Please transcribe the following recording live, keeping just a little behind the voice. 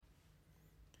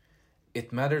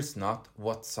It matters not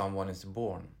what someone is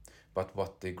born, but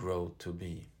what they grow to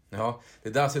be. Ja, det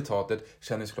där citatet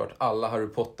känner såklart alla Harry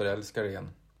Potter-älskare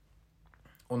igen.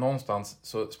 Och någonstans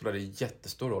så spelar det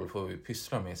jättestor roll för vad vi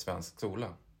pysslar med i svensk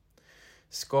skola.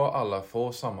 Ska alla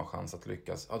få samma chans att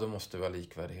lyckas, ja då måste vi ha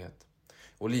likvärdighet.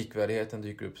 Och likvärdigheten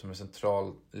dyker upp som en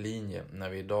central linje när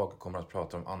vi idag kommer att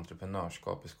prata om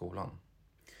entreprenörskap i skolan.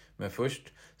 Men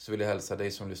först så vill jag hälsa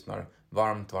dig som lyssnar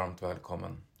varmt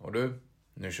välkommen. Och du,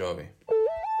 nu kör vi!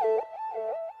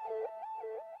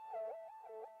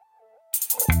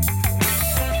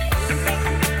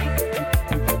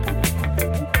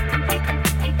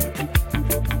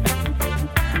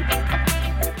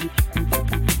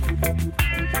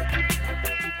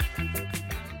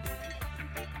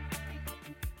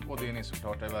 Och det är ni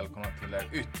såklart är välkomna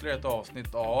till ytterligare ett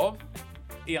avsnitt av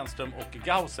Enström och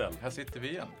Gausel. Här sitter vi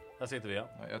igen. Ja,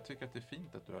 jag tycker att det är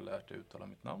fint att du har lärt dig uttala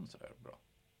mitt namn så där bra.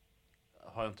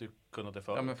 Har jag inte kunnat det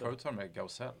förut? Ja, men förut sa de med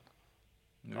Gausel.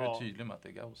 Nu är det tydligt med att det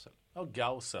är Gausel. Ja,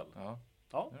 Gausel.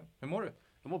 Ja. Hur mår du?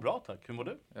 Jag mår bra, tack. Hur mår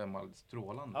du? Jag mår alldeles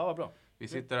strålande. Ja, vad bra. Vi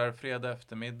sitter här fredag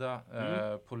eftermiddag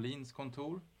på Lins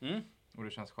kontor. Och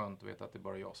det känns skönt att veta att det är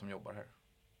bara jag som jobbar här.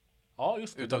 Ja,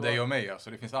 just det. Utav dig och mig,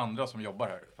 alltså. Det finns andra som jobbar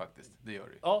här faktiskt. Det gör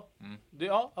det. Ja,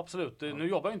 ja absolut. Nu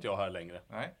jobbar inte jag här längre.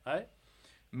 Nej.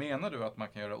 Menar du att man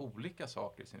kan göra olika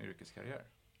saker i sin yrkeskarriär?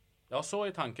 Ja, så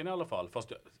är tanken i alla fall.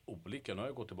 Fast olika, nu har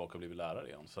jag gått tillbaka och blivit lärare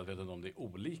igen. Så jag vet inte om det är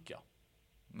olika.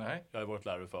 Nej. Jag har varit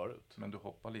lärare förut. Men du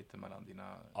hoppar lite mellan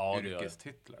dina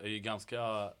yrkestitlar. Jag är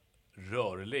ganska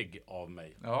rörlig av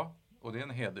mig. Ja, och det är en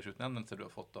hedersutnämnelse du har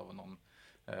fått av någon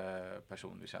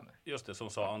person vi känner. Just det, som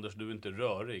sa Anders, du är inte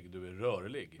rörig, du är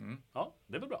rörlig. Ja,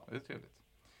 det är väl bra. Det är trevligt.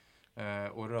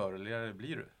 Och rörligare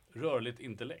blir du. Rörligt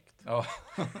intellekt. Ja.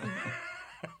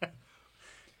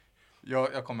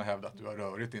 Jag kommer hävda att du har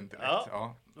rörigt intellekt.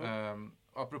 Ja.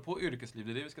 Apropå yrkesliv,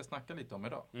 det är det vi ska snacka lite om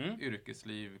idag.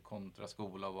 Yrkesliv kontra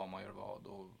skola, vad man gör vad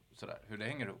och sådär. Hur det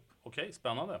hänger ihop. Okej,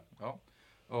 spännande. Ja.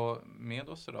 Och med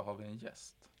oss idag har vi en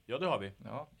gäst. Ja, det har vi.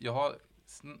 Ja, jag har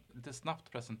lite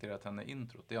snabbt presenterat henne i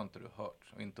introt. Det har inte du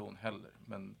hört. Och inte hon heller.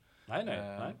 Men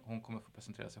nej. Hon kommer få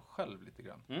presentera sig själv lite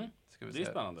grann. Det är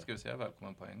spännande. Ska vi säga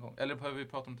välkommen på en gång? Eller behöver vi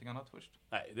prata om någonting annat först?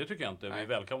 Nej, det tycker jag inte. Vi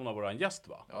välkomnar våran gäst,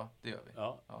 va? Ja, det gör vi.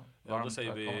 Ja, då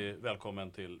säger vi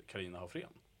välkommen till Carina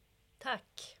Hafrén.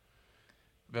 Tack.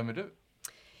 Vem är du?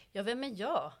 Ja, vem är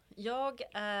jag? Jag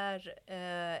är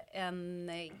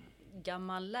en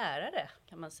gammal lärare,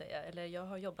 kan man säga. Eller jag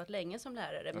har jobbat länge som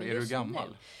lärare. Men är du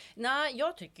gammal? Nej,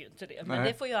 jag tycker inte det. Men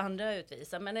det får ju andra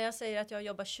utvisa. Men när jag säger att jag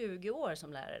jobbar 20 år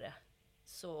som lärare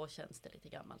så känns det lite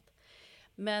gammalt.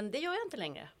 Men det gör jag inte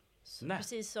längre.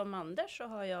 Precis som Anders så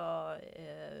har jag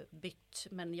bytt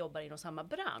men jobbar inom samma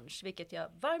bransch. Vilket jag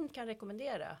varmt kan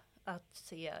rekommendera. Att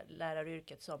se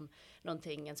läraryrket som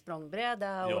någonting, en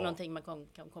språngbräda och någonting man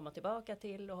kan komma tillbaka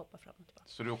till och hoppa fram och tillbaka.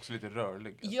 Så du är också lite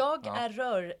rörlig? Alltså. Jag är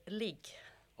rörlig.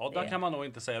 Ja, där kan man nog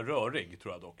inte säga rörig,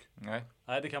 tror jag dock. Nej,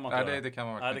 det kan man inte göra.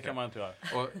 Det kan man inte göra.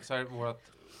 Och så här,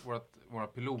 våra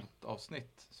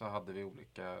pilotavsnitt så hade vi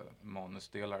olika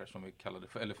manusdelar som vi kallade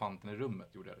för elefanten i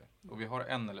rummet, gjorde jag det. Och vi har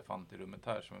en elefant i rummet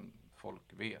här som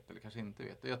folk vet eller kanske inte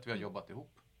vet. Det är att vi har jobbat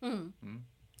ihop.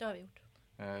 Det har vi gjort.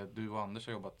 Du och Anders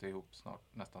har jobbat ihop snart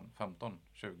nästan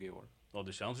 15-20 år. Ja,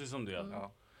 det känns ju som det.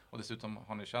 Ja. Och dessutom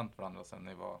har ni känt varandra sedan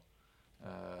ni var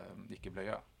gick i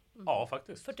blöja. Ja,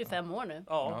 faktiskt. 45 år nu.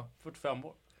 Ja, 45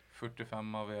 år.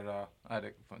 45 av era... Nej,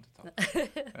 det får vi inte ta.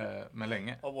 Men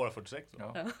länge. Av våra 46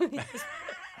 då.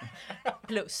 Ja.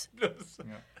 Plus.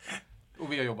 Ja.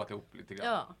 Och vi har jobbat ihop lite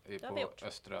grann på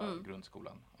Östra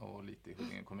grundskolan och lite i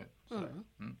Huddinge kommun.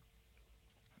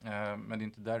 Men det är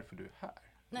inte därför du är här.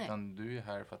 Nej. Utan du är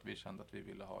här för att vi kände att vi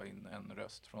ville ha in en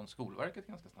röst från Skolverket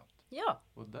ganska snabbt. Ja.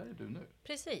 Och där är du nu.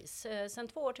 Precis. Sen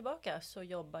 2 år tillbaka så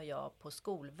jobbar jag på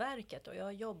Skolverket och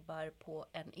jag jobbar på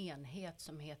en enhet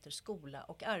som heter skola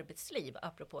och arbetsliv.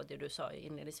 Apropå det du sa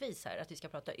inledningsvis här, att vi ska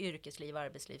prata yrkesliv,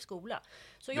 arbetsliv, skola.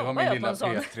 Så det var min lilla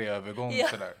P3-övergång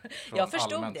sådär. Från jag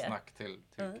förstod allmänt det. Snack till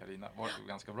Carina. Var det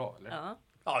ganska bra, eller?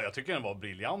 Ja, jag tycker den var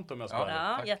briljant om jag ska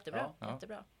Ja, jättebra.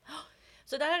 Jättebra.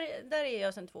 Så där är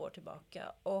jag sedan 2 år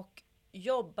tillbaka och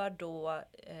jobbar då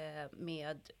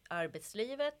med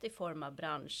arbetslivet i form av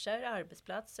branscher,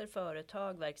 arbetsplatser,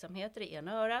 företag, verksamheter i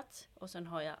ena örat. Och sen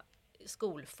har jag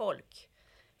skolfolk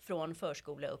från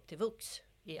förskola upp till vux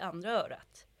i andra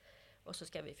örat. Och så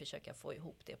ska vi försöka få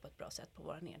ihop det på ett bra sätt på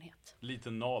vår enhet.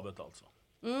 Lite navet alltså.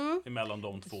 Emellan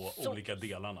de 2 olika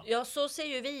delarna. Ja, så ser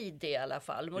ju vi det i alla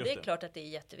fall. Och det är klart att det är en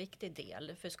jätteviktig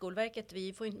del. För Skolverket,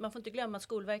 man får inte glömma att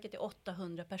Skolverket är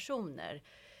 800 personer.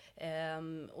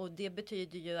 Och det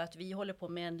betyder ju att vi håller på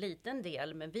med en liten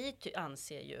del. Men vi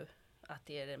anser ju att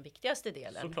det är den viktigaste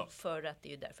delen. Såklart. För att det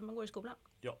är ju därför man går i skolan.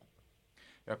 Ja.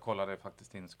 Jag kollade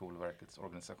faktiskt in Skolverkets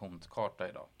organisationskarta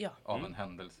idag. Ja. Av en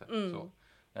händelse. Mm. Så. Och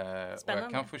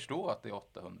jag kan förstå att det är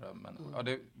 800 människor.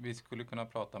 Ja, vi skulle kunna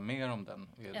prata mer om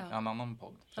den i en annan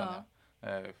podd, känner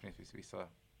jag. Det finns vissa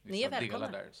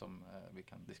delar där som vi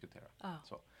kan diskutera. Ja.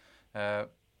 Så.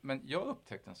 Men jag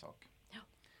upptäckte en sak. Ja.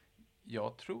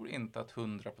 Jag tror inte att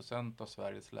 100% av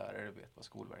Sveriges lärare vet vad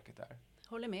Skolverket är.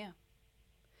 Håller med.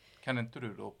 Kan inte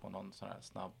du då på någon sån här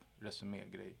snabb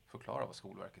resumégrej förklara vad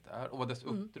Skolverket är och vad dess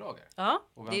uppdrag är? Ja,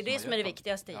 det är det som är det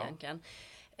viktigaste egentligen.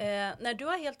 När du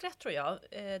har helt rätt tror jag,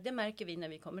 det märker vi när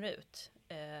vi kommer ut.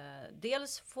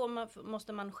 Dels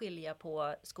måste man skilja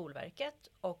på Skolverket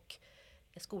och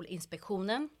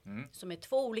Skolinspektionen som är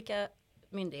 2 olika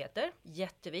myndigheter.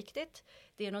 Jätteviktigt.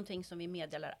 Det är någonting som vi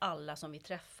meddelar alla som vi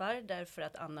träffar därför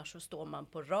att annars så står man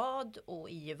på rad och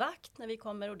i vakt när vi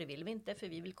kommer och det vill vi inte för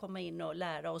vi vill komma in och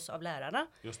lära oss av lärarna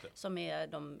som är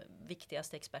de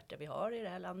viktigaste experter vi har i det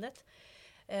här landet.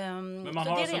 Men man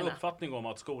har alltså en uppfattning om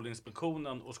att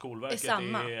Skolinspektionen och Skolverket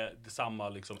är samma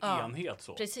liksom enhet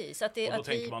så. Precis. Och då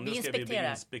tänker man, nu ska vi bli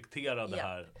inspekterade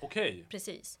här. Okej.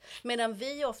 Precis. Medan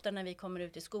vi ofta när vi kommer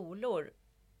ut i skolor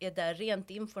är där rent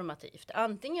informativt.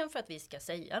 Antingen för att vi ska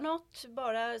säga något,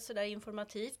 bara sådär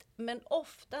informativt. Men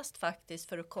oftast faktiskt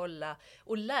för att kolla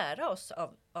och lära oss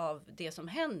av det som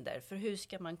händer. För hur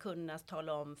ska man kunna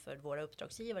tala om för våra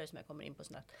uppdragsgivare som jag kommer in på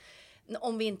snart.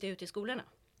 Om vi inte är ute i skolorna.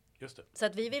 Just det. Så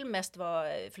att vi vill mest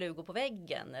vara flugor på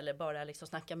väggen. Eller bara liksom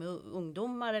snacka med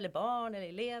ungdomar eller barn eller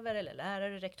elever eller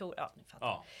lärare, rektorer. Ja, ni fattar.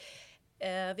 Ja.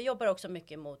 Vi jobbar också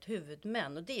mycket mot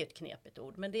huvudmän och det är ett knepigt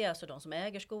ord. Men det är alltså de som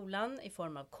äger skolan i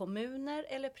form av kommuner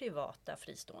eller privata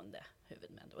fristående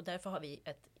huvudmän. Och därför har vi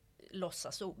ett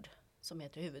låtsasord som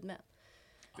heter huvudmän.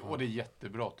 Och det är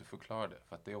jättebra att du förklarar det.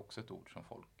 För att det är också ett ord som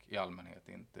folk i allmänhet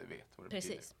inte vet vad det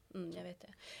betyder. Precis, jag vet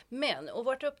det. Men, och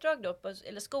vårt uppdrag då,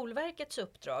 eller Skolverkets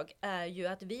uppdrag är ju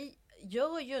att vi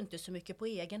gör ju inte så mycket på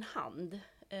egen hand.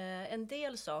 En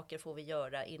del saker får vi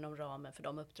göra inom ramen för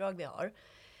de uppdrag vi har.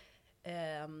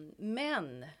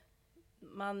 Men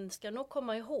man ska nog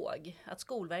komma ihåg att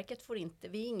Skolverket får inte,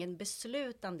 vi är ingen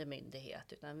beslutande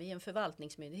myndighet utan vi är en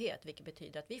förvaltningsmyndighet, vilket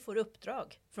betyder att vi får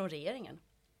uppdrag från regeringen.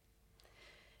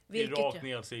 I rakt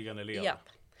nedstigande led. Ja.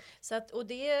 Så att, och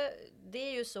det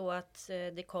är ju så att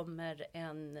det kommer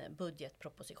en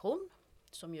budgetproposition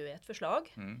som ju är ett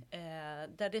förslag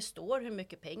där det står hur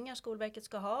mycket pengar Skolverket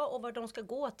ska ha och vad de ska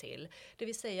gå till. Det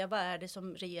vill säga vad är det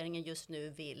som regeringen just nu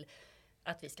vill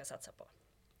att vi ska satsa på.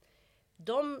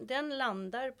 Den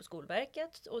landar på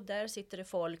Skolverket och där sitter det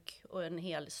folk och en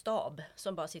hel stab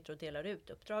som bara sitter och delar ut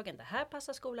uppdragen. Det här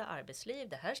passar skola arbetsliv,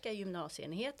 det här ska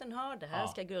gymnasieenheten ha, det här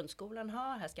ska grundskolan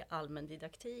ha, här ska allmän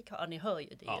didaktik ha. Ja, ni hör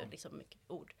ju, det är ju liksom mycket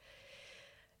ord.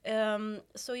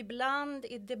 Så ibland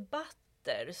i debatter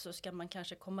så ska man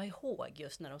kanske komma ihåg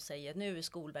just när de säger nu är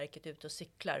Skolverket ute och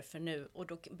cyklar för nu. Och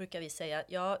då brukar vi säga,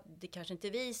 ja det kanske inte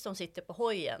är vi som sitter på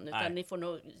hojen utan ni får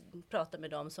nog prata med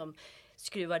dem som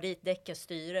skruvar dit däcken,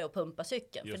 styre och pumpa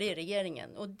cykeln. För det är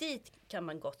regeringen. Och dit kan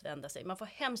man gott vända sig. Man får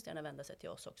hemskt gärna vända sig till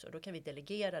oss också. Då kan vi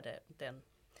delegera den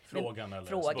frågan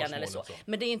eller så.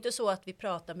 Men det är inte så att vi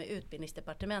pratar med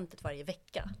utbildningsdepartementet varje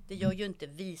vecka. Det gör ju inte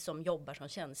vi som jobbar som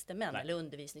tjänstemän eller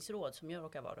undervisningsråd som jag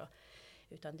råkar vara.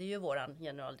 Utan det är ju våran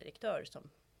generaldirektör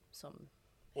som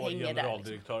och hänger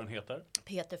generaldirektören där, heter?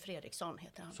 Peter Fredriksson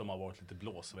heter han. Som har varit lite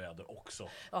blåsväder också.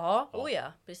 Ja,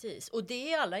 precis. Och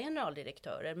det är alla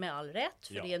generaldirektörer med all rätt.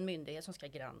 För det är en myndighet som ska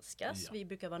granskas. Vi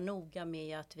brukar vara noga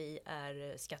med att vi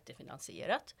är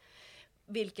skattefinansierat.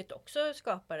 Vilket också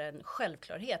skapar en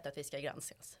självklarhet att vi ska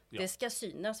granskas. Det ska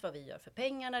synas vad vi gör för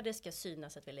pengarna. Det ska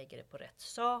synas att vi lägger det på rätt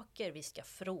saker. Vi ska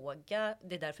fråga.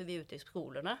 Det är därför vi är ute i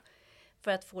skolorna.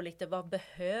 För att få lite vad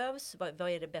behövs. Vad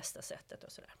är det bästa sättet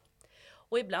och sådär.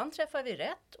 Och ibland träffar vi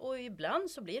rätt och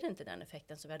ibland så blir det inte den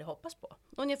effekten som vi hade hoppats på.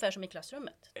 Ungefär som i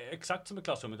klassrummet. Exakt som i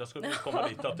klassrummet. Jag skulle komma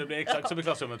dit att det blir exakt som i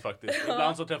klassrummet faktiskt.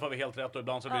 Ibland så träffar vi helt rätt och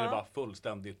ibland så blir det bara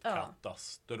fullständigt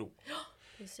katastrof.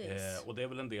 Och det är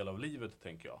väl en del av livet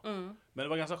tänker jag. Men det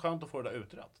var ganska skönt att få det där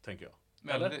utrett tänker jag.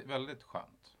 Väldigt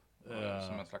skönt.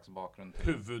 Som en slags bakgrund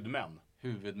till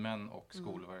huvudmän och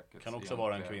Skolverket. Kan också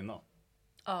vara en kvinna.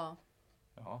 Ja,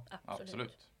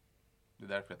 absolut. Det är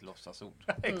därför ett låtsasord.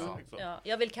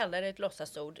 Jag vill kalla det ett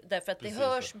låtsasord. Därför att det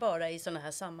hörs bara i sådana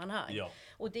här sammanhang. Ja.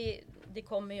 Och det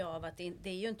kommer ju av att det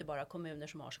är ju inte bara kommuner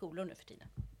som har skolor nu för tiden.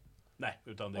 Nej,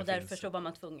 utan det och därför så var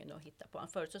man tvungen att hitta på.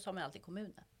 Förut så sa man alltid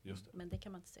kommunen. Just det. Men det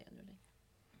kan man inte säga nu längre.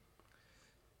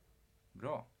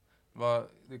 Bra.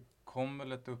 Det kom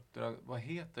väl ett uppdrag. Vad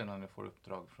heter det när ni får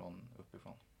uppdrag från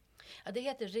uppifrån? Ja, det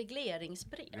heter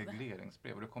regleringsbrev.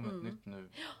 Regleringsbrev. Och det kommer ett nytt nu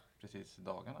precis i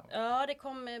dagarna? Ja,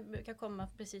 det brukar komma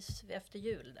precis efter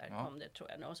jul där kom det tror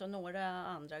jag. Och så några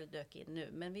andra dök in nu.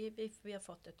 Men vi har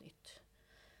fått ett nytt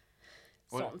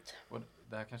sånt. Och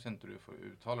det här kanske inte du får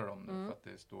uttala om nu för att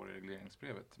det står i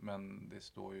regleringsbrevet. Men det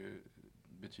står ju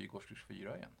betyg årskurs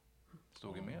 4 igen. Det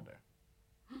stod ju med där.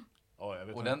 Ja, jag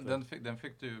vet och den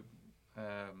fick du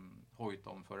hojt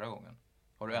om förra gången.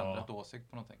 Har du ändrat åsikt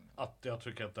på någonting? Att jag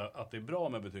tycker att det är bra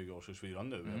med betyg i årskurs 4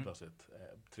 nu helt plötsligt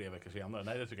 3 veckor senare.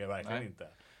 Nej, det tycker jag verkligen inte.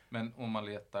 Men om man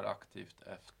letar aktivt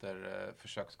efter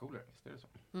försöksskolor, visst är det så?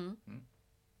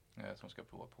 Som ska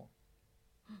prova på.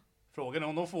 Frågan är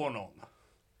om de får någon.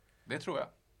 Det tror jag.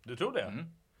 Du tror det?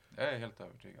 Jag är helt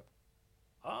övertygad.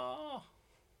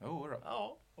 Jo då.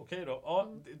 Ja, okej då.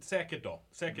 Ja,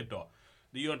 säkert då.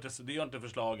 Det gör inte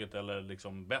förslaget eller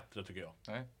liksom bättre tycker jag.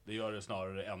 Nej. Det gör det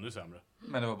snarare ännu sämre.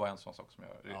 Men det var bara en sån sak som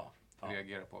jag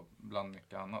reagerar på bland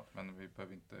mycket annat. Men vi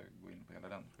behöver inte gå in på hela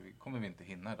den. För kommer vi inte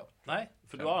hinna idag. Nej,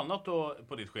 för du har annat då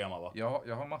på ditt schema va? Ja,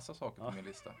 jag har massa saker på min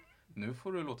lista. Nu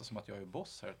får det låta som att jag är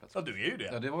boss här plötsligt. Ja, du är ju det.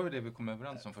 Ja, det var ju det vi kom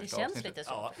överens om första avsnittet. Det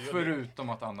känns lite så. Förutom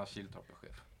att Anna Kiltorp är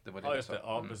chef. Det var det just det.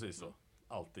 Ja, precis så.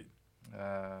 Alltid.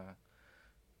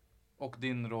 Och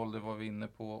din roll, det var vi inne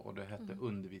på, och det hette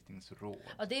undervisningsråd.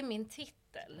 Ja, det är min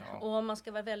titel. Ja. Och om man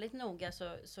ska vara väldigt noga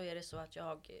så är det så att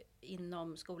jag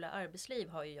inom skola och arbetsliv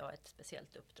har ju jag ett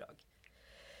speciellt uppdrag.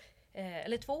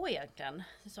 Eller 2 egentligen,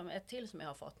 ett till som jag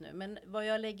har fått nu. Men vad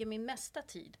jag lägger min mesta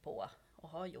tid på och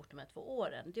har gjort de här 2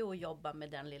 åren, det är att jobba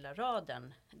med den lilla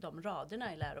raden, de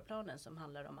raderna i läroplanen som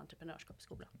handlar om entreprenörskap i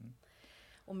skolan.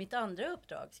 Och mitt andra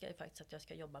uppdrag ska ju faktiskt att jag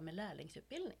ska jobba med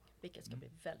lärlingsutbildning, vilket ska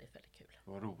bli väldigt, väldigt kul.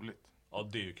 Vad roligt. Ja,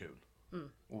 det är ju kul.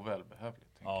 Och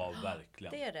välbehövligt. Ja,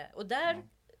 verkligen. Det är det. Och där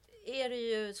är det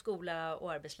ju skola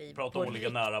och arbetsliv. Pratar om att ligga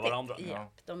nära varandra.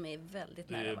 Ja, de är väldigt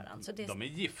nära varandra. Så de är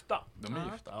gifta.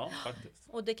 Ja, faktiskt.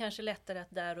 Och det är kanske lättare att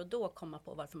där och då komma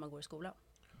på varför man går i skolan.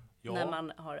 Ja. När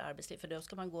man har arbetsliv. För då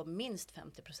ska man gå minst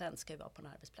 50% ska ju vara på en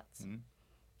arbetsplats.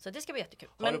 Så det ska bli jättekul.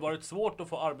 Har det varit svårt att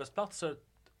få arbetsplatser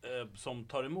som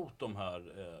tar emot de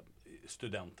här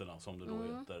studenterna som det då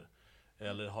heter?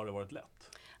 Eller har det varit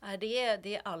lätt?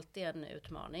 Det är alltid en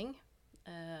utmaning.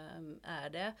 Är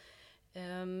det.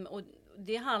 Och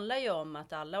det handlar ju om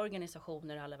att alla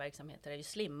organisationer och alla verksamheter är ju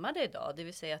slimmade idag. Det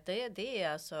vill säga att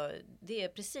det är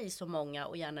precis så många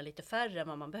och gärna lite färre än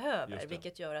vad man behöver.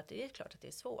 Vilket gör att det är klart att det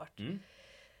är svårt.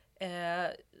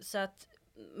 Så att,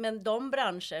 men de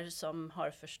branscher som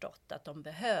har förstått att de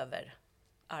behöver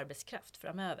arbetskraft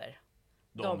framöver.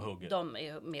 De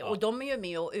är med. Och de är ju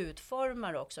med och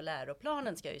utformar också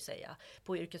läroplanen ska jag ju säga.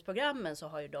 På yrkesprogrammen så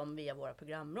har ju de via våra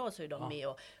programråd så är de med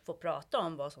och får prata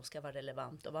om vad som ska vara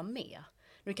relevant och vara med.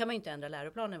 Nu kan man ju inte ändra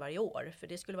läroplanen varje år för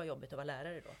det skulle vara jobbigt att vara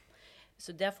lärare då.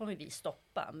 Så där får vi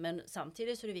stoppa. Men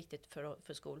samtidigt så är det viktigt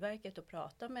för Skolverket att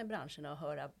prata med branscherna och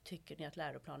höra, tycker ni att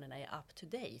läroplanerna är up to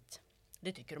date?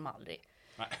 Det tycker de aldrig.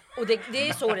 Nej. Och det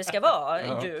är så det ska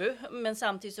vara ju. Men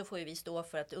samtidigt så får vi stå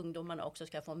för att ungdomarna också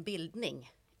ska få en bildning.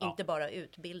 Inte bara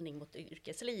utbildning mot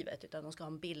yrkeslivet utan de ska ha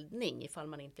en bildning ifall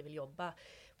man inte vill jobba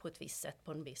på ett visst sätt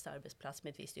på en viss arbetsplats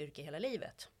med ett visst yrke hela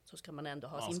livet. Så ska man ändå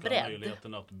ha sin bredd. Man ska ha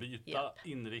möjligheten att byta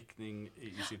inriktning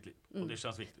i sitt liv. Och det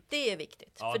känns viktigt. Det är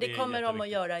viktigt. För det kommer de att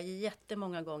göra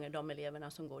jättemånga gånger de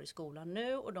eleverna som går i skolan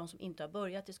nu. Och de som inte har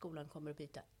börjat i skolan kommer att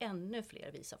byta ännu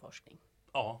fler visar forskning.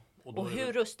 Ja. Och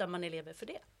hur rustar man elever för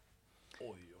det?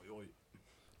 Oj.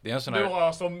 Det är en sån här... Nu har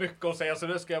jag så mycket att säga så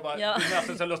nu ska jag bara... Ja. Det är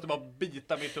nästan så lustigt bara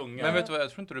bita mitt tunga. Men vet du vad, jag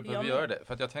tror inte du behöver göra det.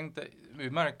 För att jag tänkte, vi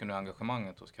märker nu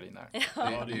engagemanget hos Carina. Det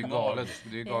är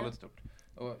ju galet stort.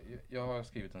 Och jag har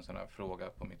skrivit en sån här fråga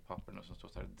på mitt papper nu som står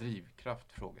så här,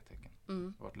 drivkraft, frågetecken. Jag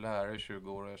har varit lärare i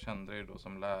 20 år och jag kände det då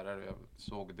som lärare och jag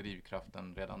såg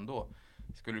drivkraften redan då.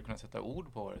 Skulle du kunna sätta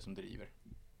ord på vad det är som driver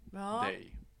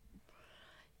dig?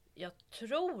 Jag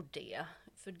tror det.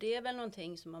 För det är väl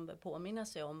någonting som man bör påminna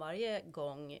sig om varje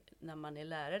gång när man är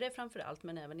lärare framförallt,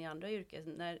 men även i andra yrken.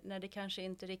 När det kanske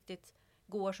inte riktigt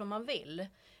går som man vill.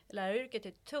 Läraryrket är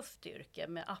ett tufft yrke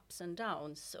med ups and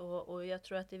downs. Och jag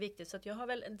tror att det är viktigt. Så att jag har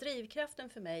väl, drivkraften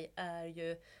för mig är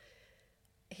ju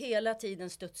hela tiden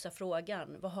studsa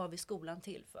frågan. Vad har vi skolan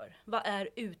till för? Vad är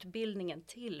utbildningen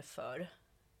till för?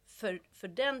 För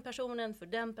den personen, för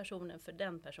den personen, för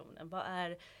den personen. Vad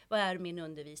är min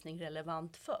undervisning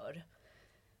relevant för?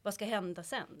 Vad ska hända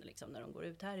sen liksom, när de går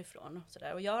ut härifrån?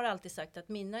 Och jag har alltid sagt att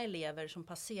mina elever som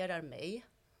passerar mig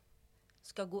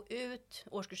ska gå ut.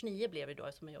 Årskurs 9 blev det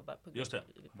då som jag jobbar på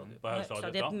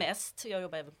högstadiet mest. Jag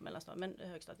jobbar även på mellanstadiet, men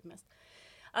högstadiet mest.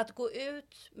 Att gå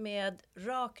ut med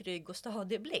rak rygg och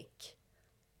stadig blick.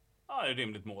 Ja, det är ett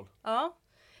rimligt mål. Ja.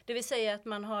 Det vill säga att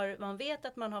man vet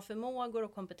att man har förmågor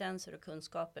och kompetenser och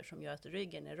kunskaper som gör att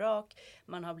ryggen är rak.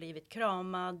 Man har blivit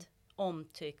kramad,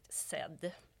 omtyckt,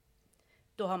 sedd.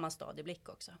 Då har man stadig blick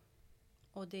också.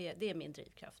 Och det är min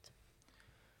drivkraft.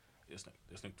 Det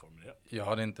är snyggt formulerat. Jag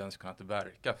hade inte ens kunnat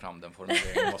verka fram den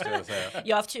formuleringen, måste jag säga.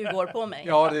 Jag har haft 20 år på mig.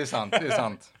 Ja, det är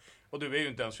sant. Och du är ju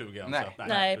inte ens 20 än.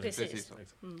 Nej, precis.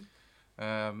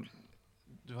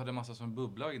 Du hade massa som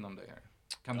bubblar inom dig här.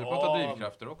 Kan du prata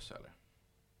drivkrafter också, eller?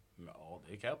 Ja,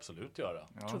 det kan jag absolut göra.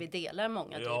 Jag tror vi delar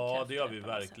många drivkrafter. Ja, det gör vi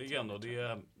verkligen. Och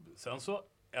sen så,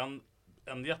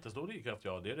 en jättestor drivkraft, det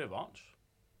är revansch.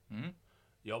 Mm.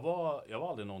 Jag var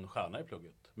aldrig någon stjärna i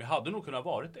plugget. Men jag hade nog kunnat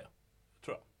varit det,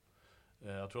 tror jag.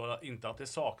 Jag tror inte att det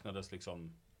saknades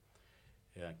liksom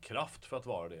kraft för att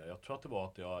vara det. Jag tror att det var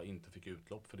att jag inte fick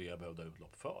utlopp för det jag behövde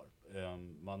utlopp för.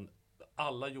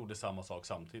 Alla gjorde samma sak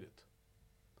samtidigt.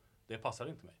 Det passade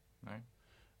inte mig. Nej.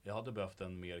 Jag hade behövt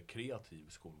en mer kreativ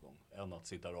skolgång än att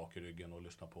sitta rak i ryggen och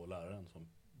lyssna på läraren som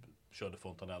körde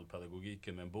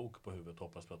fontanellpedagogiken med en bok på huvudet och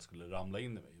hoppas på att det skulle ramla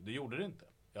in i mig. Det gjorde det inte.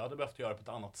 Jag hade behövt göra på ett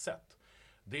annat sätt.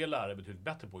 Det lärare är betydligt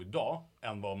bättre på idag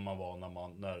än vad man var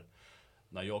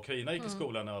när jag och Carina gick i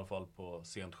skolan, i alla fall på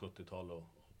sent 70-tal och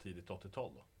tidigt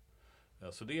 80-tal.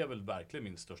 Så det är väl verkligen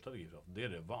min största drivkraft. Det är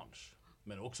revansch.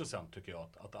 Men också sen tycker jag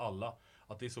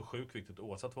att det är så sjukt viktigt,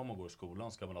 oavsett var man går i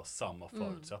skolan ska man ha samma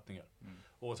förutsättningar.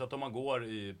 Oavsett om man går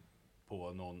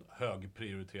på någon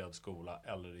högprioriterad skola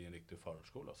eller i en riktig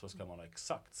förskola, så ska man ha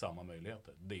exakt samma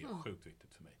möjligheter. Det är sjukt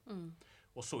viktigt för mig.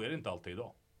 Och så är det inte alltid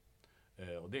idag.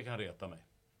 Och det kan reta mig.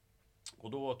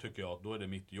 Och då tycker jag att då är det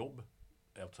mitt jobb,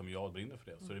 eftersom jag brinner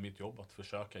för det, så är det mitt jobb att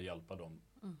försöka hjälpa dem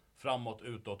framåt,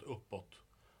 utåt, uppåt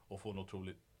och få en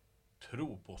otrolig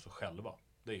tro på sig själva.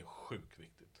 Det är sjukt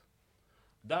viktigt.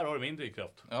 Där har du min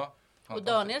drivkraft. Ja, och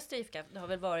Daniels drivkraft har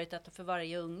väl varit att för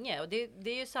varje unge. Och det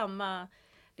är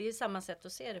ju samma sätt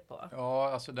att se det på. Ja,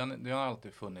 alltså det har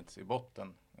alltid funnits i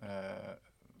botten.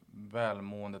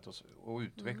 Välmåendet och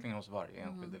utvecklingen hos varje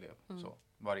enskild elev. Så,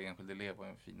 varje enskild elev var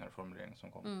en finare formulering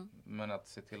som kom. Men att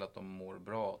se till att de mår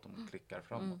bra, att de klickar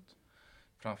framåt.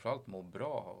 Framförallt må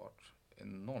bra har varit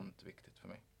enormt viktigt för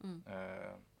mig.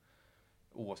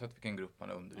 Oavsett vilken grupp man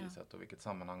har undervisat och vilket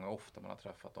sammanhang och ofta man har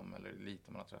träffat dem eller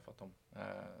lite man har träffat dem,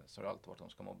 så har det alltid varit att de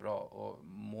ska må bra. Och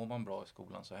mår man bra i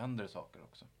skolan så händer det saker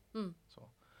också. Så.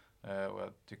 Och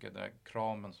jag tycker att den här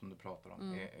kramen som du pratar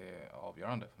om är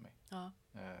avgörande för mig. Ja.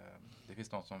 Det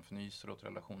finns något som förnyser åt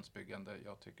relationsbyggande.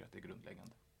 Jag tycker att det är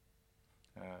grundläggande.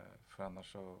 För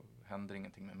annars så händer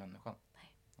ingenting med människan.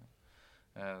 Nej.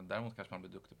 Däremot kanske man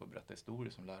blir duktig på att berätta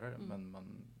historier som lärare, men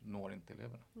man når inte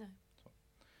eleverna. Nej.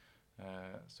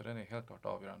 Så den är helt klart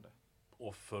avgörande.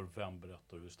 Och för vem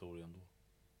berättar du historien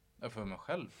då? För mig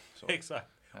själv. Så.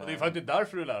 Exakt. Och det är faktiskt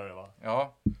därför du är lärare, va?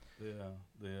 Ja.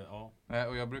 Ja.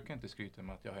 Och jag brukar inte skryta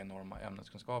med att jag har enorma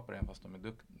ämneskunskaper, även fast de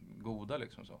är goda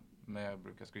liksom så. Men jag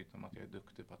brukar skryta med att jag är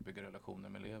duktig på att bygga relationer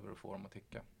med elever och få dem att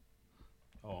ticka.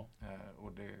 Ja.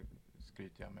 Och det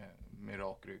skryter jag med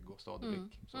rak rygg och stadig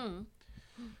blick.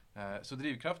 Så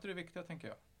drivkrafter är viktiga, tänker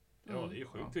jag. Ja, det är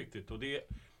sjukt viktigt. Och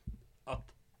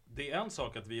det är en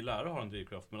sak att vi lärare har en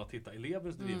drivkraft, men att hitta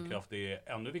elevens drivkraft är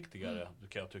ännu viktigare,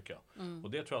 kan jag tycka.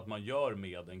 Och det tror jag att man gör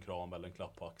med en kram eller en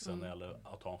klapp på axeln eller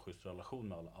att ha en schysst relation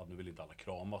med alla. Nu vill inte alla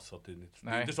kramas, så att det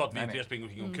är inte så att vi inte springer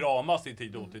omkring och kramas i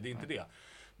tid och otid, det är inte det.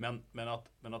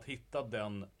 Men att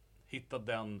hitta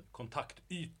den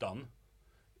kontaktytan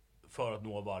för att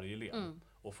nå varje elev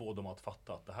och få dem att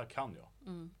fatta att det här kan jag,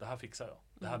 det här fixar jag,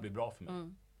 det här blir bra för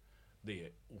mig. Det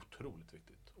är otroligt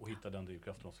viktigt att hitta den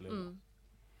drivkraften hos eleverna.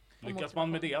 Lyckas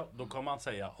man med det, då kommer man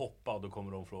säga hoppa och då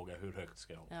kommer de fråga hur högt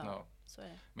ska jag hoppa. Ja, så är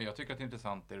det. Men jag tycker att det är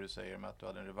intressant det du säger med att du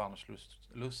hade en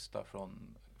revanschlusta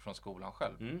från skolan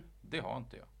själv. Det har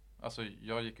inte jag. Alltså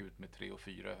jag gick ut med 3 och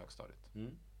 4 i högstadiet.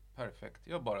 Perfekt,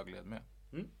 jag bara gled med.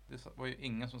 Det var ju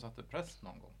ingen som satte press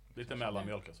någon gång. Lite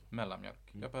mellanmjölk alltså.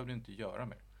 Mellanmjölk. Jag behövde inte göra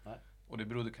mer. Nej. Och det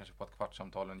berodde kanske på att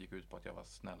kvartssamtalen gick ut på att jag var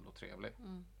snäll och trevlig.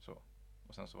 Så.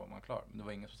 Och sen så var man klar. Men det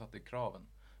var ingen som satte kraven.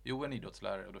 Jo, en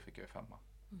idrottslärare och då fick jag 5.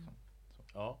 Så.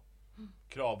 Ja.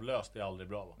 Kravlöst är aldrig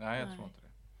bra, va? Nej, jag tror inte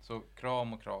det. Så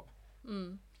kram och krav. Och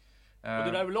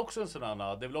det där är väl också en sån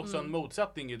här, det är väl också en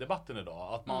motsättning i debatten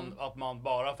idag. Att man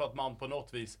bara för att man på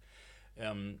något vis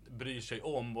bryr sig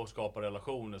om och skapar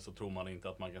relationer, så tror man inte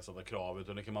att man kan sätta krav,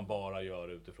 utan det kan man bara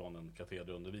göra utifrån en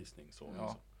katederundervisning. Så,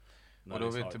 ja. Och då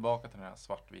är vi tillbaka till den här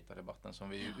svartvita debatten som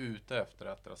vi är ute efter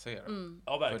att rasera.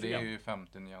 Ja, verkligen. För det är ju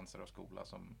 50 nyanser av skola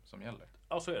som gäller.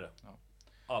 Ja, så är det. Ja.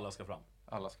 Alla ska fram.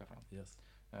 Alla ska fram. Yes.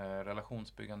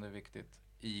 Relationsbyggande är viktigt.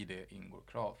 I det ingår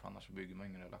krav, för annars bygger man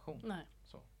ingen relation. Nej.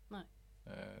 Så. Nej.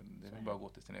 Det är väl bara att gå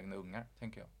till sina egna ungar,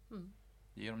 tänker jag.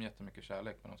 Ge dem jättemycket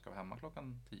kärlek, men de ska vara hemma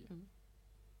klockan 10.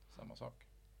 Samma sak.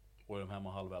 Och är de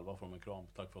hemma 10:30 får de en kram.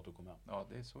 Tack för att du kom hem. Ja,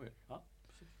 det är så. Ja,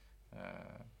 precis.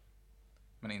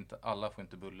 Men alla får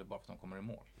inte bulle bara för att de kommer i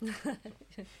mål.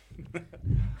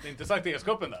 Det är inte sagt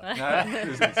egenskapen där. Nej,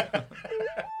 precis.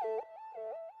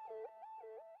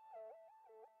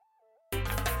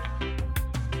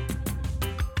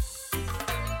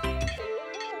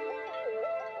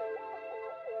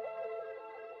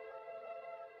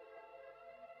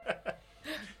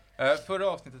 Förra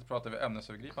avsnittet pratade vi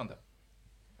ämnesövergripande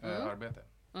arbete.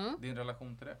 Din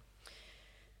relation till det?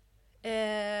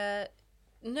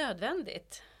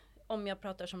 Nödvändigt om jag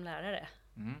pratar som lärare.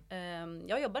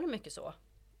 Jag jobbade mycket så.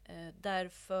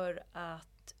 Därför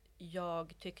att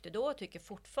jag tyckte då och tycker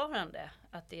fortfarande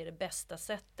att det är det bästa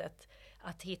sättet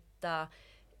att hitta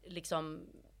liksom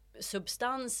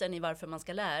substansen i varför man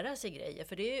ska lära sig grejer.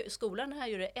 För det är skolan är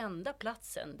ju det enda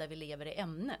platsen där vi lever i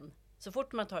ämnen. Så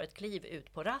fort man tar ett kliv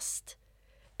ut på rast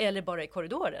eller bara i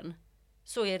korridoren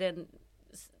så är det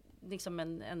liksom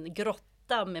en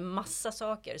grotta med massa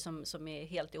saker som är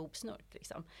helt ihopsnurrt.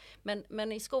 Liksom.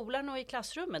 Men i skolan och i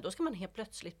klassrummet då ska man helt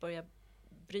plötsligt börja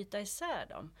bryta isär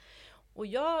dem. Och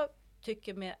jag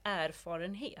tycker med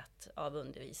erfarenhet av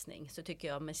undervisning så tycker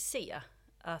jag mig se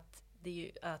att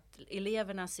att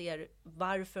eleverna ser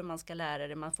varför man ska lära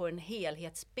det. Man får en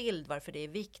helhetsbild varför det är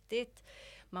viktigt.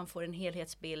 Man får en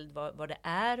helhetsbild vad det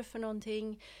är för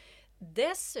någonting.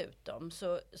 Dessutom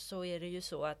så är det ju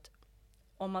så att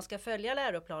om man ska följa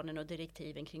läroplanen och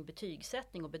direktiven kring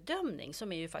betygssättning och bedömning,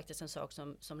 som är ju faktiskt en sak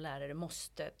som lärare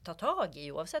måste ta tag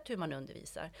i oavsett hur man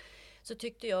undervisar, så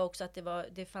tyckte jag också att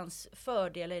det fanns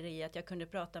fördelar i att jag kunde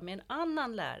prata med en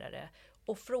annan lärare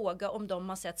och fråga om de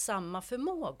har sett samma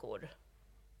förmågor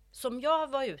som jag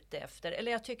var ute efter.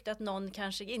 Eller jag tyckte att någon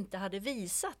kanske inte hade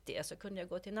visat det, så kunde jag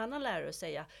gå till en annan lärare och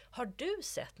säga, har du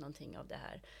sett någonting av det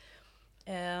här?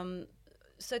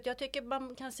 Så att jag tycker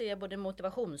man kan säga både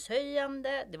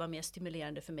motivationshöjande, det var mer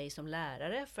stimulerande för mig som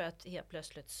lärare för att helt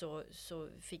plötsligt så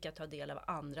fick jag ta del av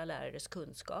andra lärares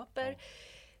kunskaper. Mm.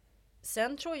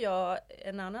 Sen tror jag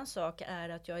en annan sak är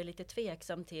att jag är lite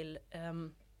tveksam till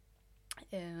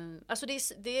alltså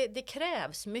det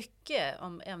krävs mycket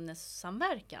om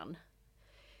ämnessamverkan.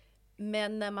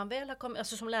 Men när man väl har kommit,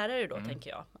 alltså som lärare då tänker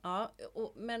jag. Ja,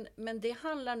 men det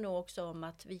handlar nog också om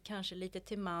att vi kanske lite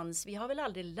till mans, vi har väl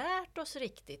aldrig lärt oss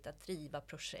riktigt att driva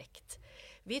projekt.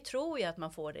 Vi tror ju att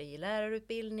man får det i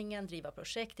lärarutbildningen, driva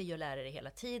projekt, det gör lärare hela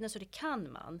tiden, så det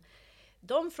kan man.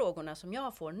 De frågorna som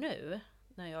jag får nu,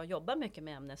 när jag jobbar mycket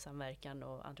med ämnessamverkan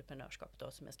och entreprenörskap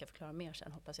då, som jag ska förklara mer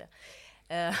sen hoppas jag.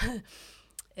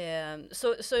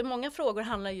 Så många frågor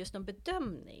handlar just om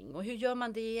bedömning och hur gör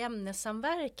man det i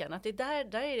ämnessamverkan, att det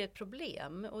där är det ett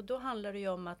problem, och då handlar det ju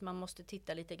om att man måste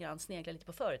titta lite grann, snegla lite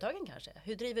på företagen kanske.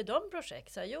 Hur driver de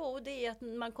projekt? Så, jo, det är att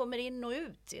man kommer in och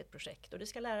ut i ett projekt, och det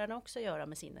ska lärarna också göra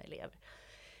med sina elever.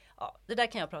 Ja, det där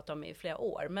kan jag prata om i flera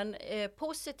år, men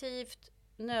positivt,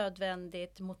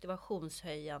 nödvändigt,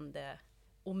 motivationshöjande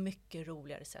och mycket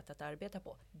roligare sätt att arbeta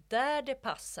på. Där det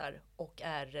passar och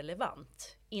är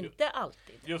relevant. Inte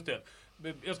alltid. Just det.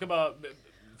 Jag ska bara...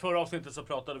 Förra avsnittet så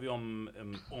pratade vi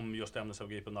om just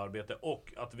ämnesövergripande arbete.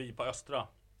 Och att vi på Östra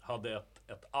hade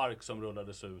ett ark som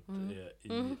rullades ut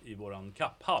i våran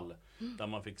kapphall. Där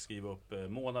man fick skriva upp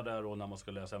månader och när man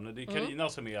skulle läsa ämnen. Det är Carina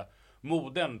som är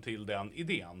moden till den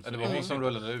idén. Det var hon som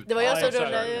rullade ut. Det var jag som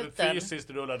rullade ut den. Fysiskt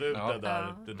rullade ut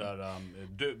det där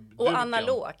och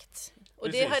analogt. Och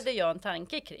precis. Det hade jag en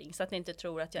tanke kring, så att ni inte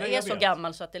tror att jag är så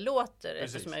gammal så att det låter,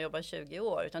 eftersom jag jobbar 20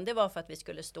 år. Utan det var för att vi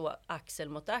skulle stå axel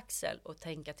mot axel och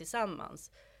tänka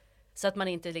tillsammans. Så att man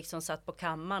inte liksom satt på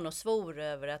kammaren och svor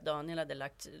över att Daniel hade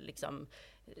lagt liksom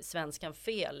svenskan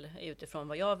fel utifrån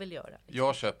vad jag vill göra. Liksom.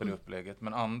 Jag köper det upplägget,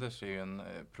 men Anders är ju en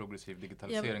progressiv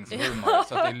digitaliseringsvurmare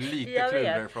så att det är lite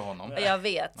klurigare för honom. Jag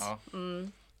vet. Ja.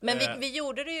 Men vi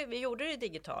gjorde det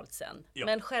digitalt sen. Ja.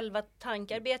 Men själva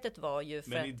tankarbetet var ju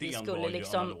för att vi skulle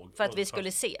liksom, för att vi skulle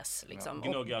ses liksom.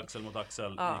 Gnugga axel mot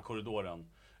axel i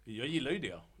korridoren. Jag gillar ju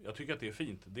det. Jag tycker att det är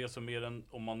fint. Det som är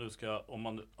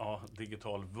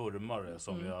digital vurmare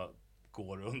som jag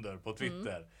går under på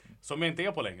Twitter. Som jag inte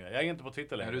är på längre. Jag är inte på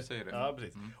Twitter längre. Ja, du säger det. Ja,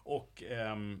 precis.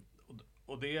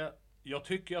 Och det, jag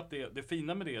tycker att det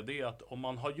fina med det är att om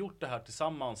man har gjort det här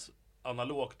tillsammans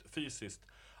analogt, fysiskt,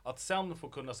 att sen få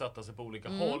kunna sätta sig på olika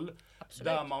håll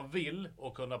där man vill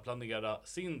och kunna planera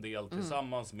sin del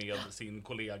tillsammans med sin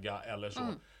kollega eller så.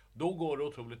 Då går det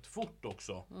otroligt fort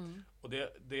också. Och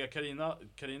det Carina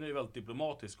är ju väldigt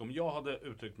diplomatisk. Om jag hade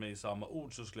uttryckt mig i samma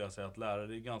ord så skulle jag säga att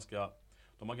lärare är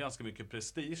De har ganska mycket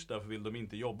prestige, därför vill de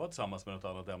inte jobba tillsammans med något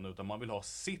annat ämne, utan man vill ha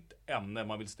sitt ämne,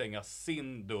 man vill stänga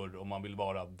sin dörr och man vill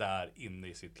vara där inne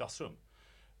i sitt klassrum.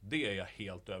 Det är jag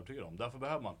helt övertygad om. Därför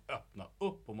behöver man öppna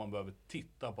upp och man behöver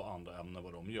titta på andra ämnen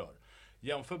vad de gör.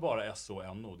 Jämför bara SO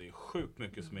och NO, det är sjukt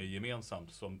mycket som är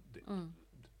gemensamt.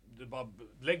 Bara,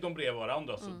 lägg dem bredvid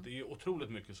varandra, så det är otroligt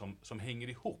mycket som hänger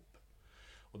ihop.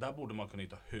 Och där borde man kunna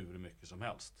hitta hur mycket som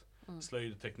helst.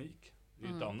 Slöjd och teknik, det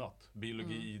är ett annat.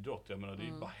 Biologi, idrott, jag menar, det är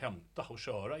ju bara hämta och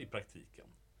köra i praktiken.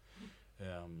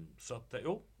 Så att,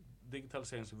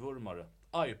 digitaliseringsvurmare.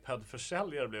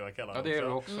 iPad-försäljare blev jag kallad. Ja, det är du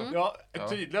också. Ja,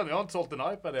 tydligen. Jag har inte sålt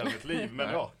en iPad i hela mitt liv, men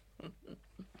ja.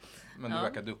 Men du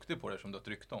verkar duktig på det som du har ett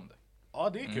rykte om det. Ja,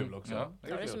 det är kul också. Ja,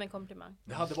 det är som en komplimang.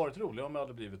 Det hade varit roligt om jag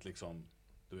hade blivit liksom,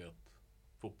 du vet,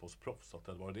 fotbollsproffs, att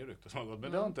det hade varit det rykte som har gått.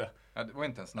 Men det var inte. Ja, det var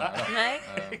inte ens nära. Nej.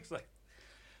 Exakt.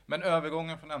 Men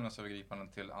övergången från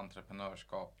ämnesövergripande till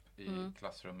entreprenörskap i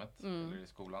klassrummet eller i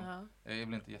skolan är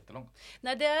väl inte jättelångt?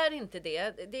 Nej, det är inte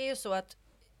det. Det är ju så att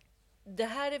det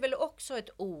här är väl också ett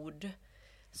ord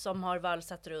som har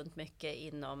valsat runt mycket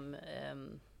inom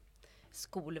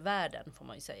skolvärlden, får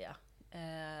man ju säga.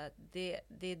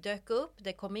 Det dök upp,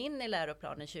 det kom in i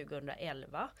läroplanen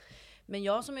 2011. Men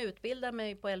jag som utbildade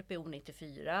mig på LPO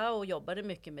 94 och jobbade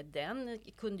mycket med den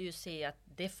kunde ju se att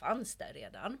det fanns där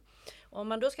redan. Och om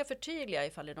man då ska förtydliga,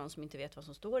 ifall det är någon som inte vet vad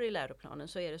som står i läroplanen,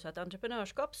 så är det så att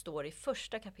entreprenörskap står i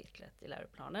första kapitlet i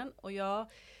läroplanen. Och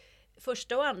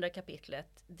första och andra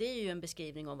kapitlet, det är ju en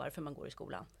beskrivning om varför man går i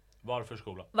skolan. Varför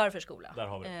skola? Varför skola? Där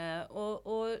har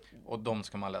vi och de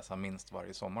ska man läsa minst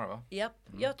varje sommar, va? Ja,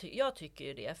 jag tycker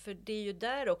ju det. För det är ju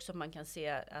där också man kan se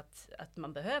att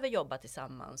man behöver jobba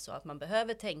tillsammans och att man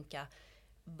behöver tänka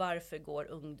varför går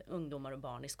ungdomar och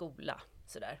barn i skola?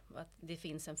 Sådär. Att det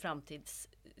finns en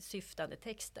framtidssyftande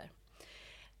text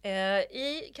där.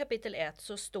 I kapitel 1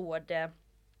 så står det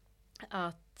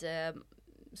att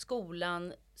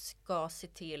skolan ska se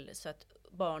till så att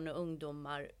barn och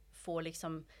ungdomar får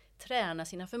liksom träna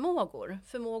sina förmågor.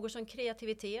 Förmågor som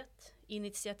kreativitet,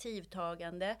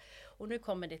 initiativtagande. Och nu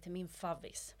kommer det till min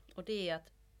favvis. Och det är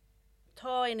att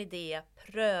ta en idé,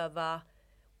 pröva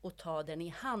och ta den i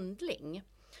handling.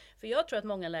 För jag tror att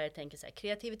många lärare tänker så här,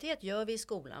 kreativitet gör vi i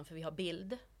skolan för vi har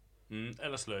bild.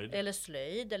 Eller slöjd. Eller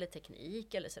slöjd, eller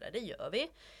teknik, eller sådär. Det gör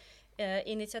vi.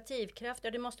 Initiativkraft,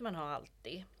 det måste man ha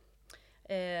alltid.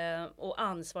 Och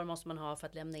ansvar måste man ha för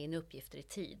att lämna in uppgifter i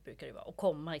tid, brukar det vara. Och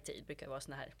komma i tid brukar det vara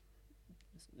såna här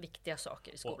viktiga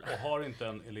saker i skolan. Och har inte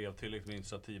en elev tillräckligt med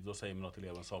initiativ, då säger man att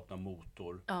eleven saknar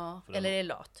motor. Ja, eller är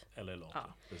lat. Eller är lat,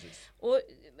 ja. Precis. Och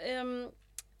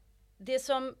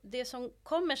det som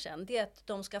kommer sen, det är att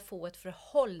de ska få ett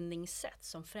förhållningssätt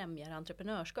som främjar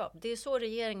entreprenörskap. Det är så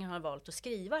regeringen har valt att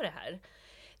skriva det här.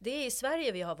 Det är i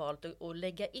Sverige vi har valt att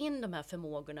lägga in de här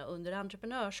förmågorna under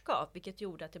entreprenörskap, vilket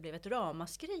gjorde att det blev ett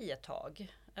ramaskri ett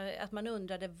tag. Att man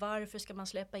undrade varför ska man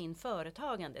släppa in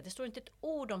företagande? Det står inte ett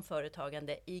ord om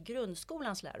företagande i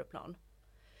grundskolans läroplan.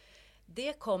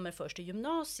 Det kommer först i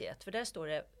gymnasiet, för där står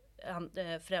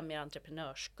det främja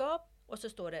entreprenörskap och så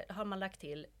står det, har man lagt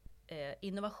till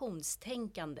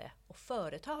innovationstänkande och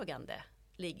företagande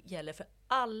gäller för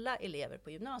alla elever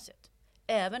på gymnasiet.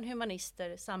 Även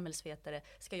humanister, samhällsvetare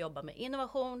ska jobba med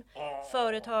innovation,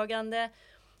 företagande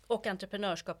och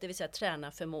entreprenörskap, det vill säga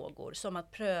träna förmågor som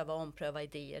att pröva och ompröva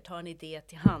idéer, ta en idé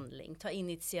till handling, ta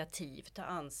initiativ, ta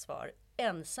ansvar,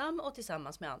 ensam och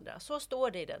tillsammans med andra. Så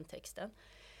står det i den texten.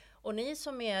 Och ni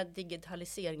som är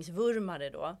digitaliseringsvurmare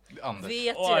då,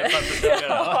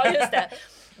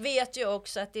 vet ju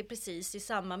också att det är precis i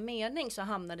samma mening så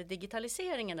hamnade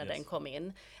digitaliseringen när den kom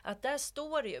in. Att där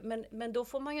står det ju, men då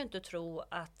får man ju inte tro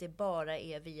att det bara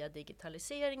är via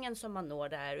digitaliseringen som man når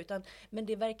det här. Men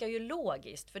det verkar ju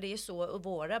logiskt, för det är så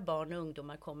våra barn och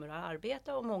ungdomar kommer att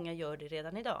arbeta och många gör det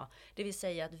redan idag. Det vill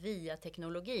säga att via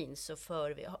teknologin så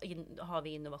har vi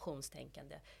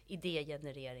innovationstänkande,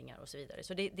 idégenereringar och så vidare.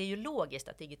 Så det är ju logiskt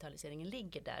att digitaliseringen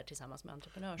ligger där tillsammans med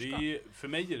entreprenörskap. För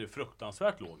mig är det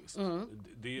fruktansvärt logiskt.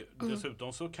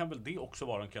 Dessutom så kan väl det också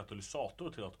vara en katalysator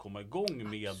till att komma igång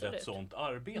med ett sådant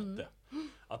arbete.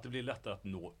 Att det blir lättare att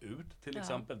nå ut till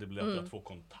exempel. Det blir lättare att få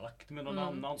kontakt med någon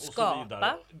annan och så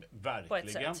vidare. Verkligen. På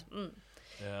ett sätt.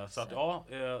 Så att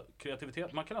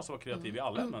kreativitet. Man kan alltså vara kreativ i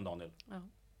alla ämnen, Daniel. Ja.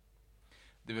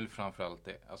 Det är väl framförallt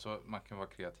det. Alltså man kan vara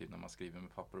kreativ när man skriver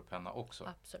med papper och penna också.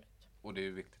 Absolut. Och det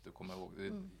är viktigt att komma ihåg.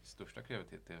 Det största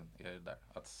kreativiteten är det där.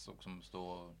 Att liksom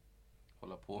stå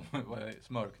hålla på med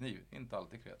smörkniv. Inte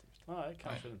alltid kreativt. Nej,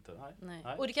 kanske inte. Nej.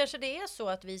 Och det kanske det är så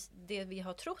att det vi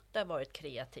har trott har varit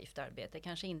kreativt arbete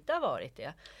kanske inte har varit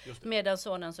det. Medan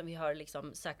sådana som vi har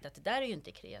liksom sagt att det där är ju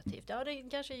inte kreativt. Ja, det är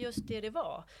kanske just det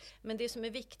var. Men det som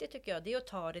är viktigt tycker jag, det är att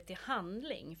ta det till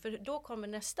handling. För då kommer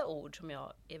nästa ord som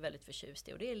jag är väldigt förtjust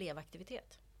i och det är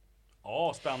elevaktivitet.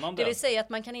 Ja, spännande. Det vill säga att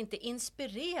man kan inte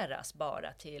inspireras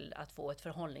bara till att få ett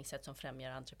förhållningssätt som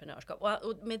främjar entreprenörskap.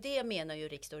 Och med det menar ju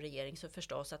riksdag och regering så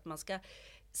förstås att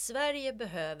Sverige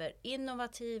behöver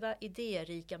innovativa,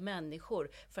 idérika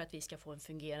människor för att vi ska få en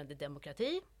fungerande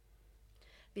demokrati.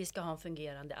 Vi ska ha en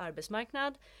fungerande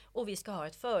arbetsmarknad och vi ska ha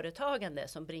ett företagande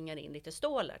som bringar in lite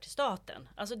stålar till staten.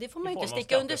 Alltså det får man inte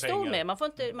sticka under stol med. Man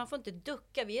får inte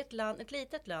ducka. Vi är ett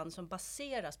litet land som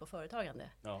baseras på företagande.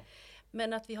 Ja.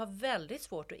 Men att vi har väldigt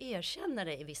svårt att erkänna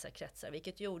det i vissa kretsar.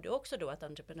 Vilket gjorde också då att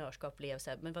entreprenörskap blev så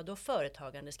här, men vad då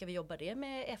företagande? Ska vi jobba det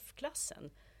med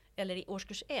F-klassen? Eller i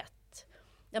årskurs 1?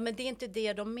 Ja, men det är inte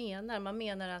det de menar. Man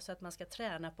menar alltså att man ska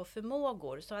träna på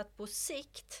förmågor. Så att på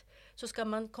sikt så ska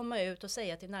man komma ut och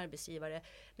säga till en arbetsgivare,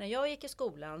 när jag gick i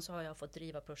skolan så har jag fått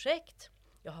driva projekt.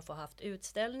 Jag har fått haft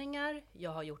utställningar.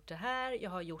 Jag har gjort det här. Jag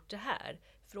har gjort det här.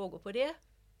 Frågor på det?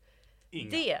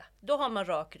 Inga. Då har man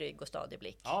rak rygg och stadig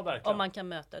blick. Ja, verkligen. Om man kan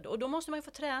möta det. Och då måste man ju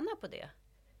få träna på det.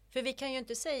 För vi kan ju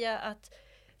inte säga att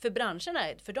för branscherna,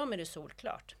 för dem är det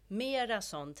solklart. Mera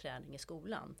sån träning i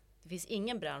skolan. Det finns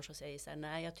ingen bransch som säger så här,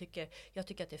 nej jag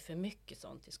tycker att det är för mycket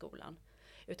sånt i skolan.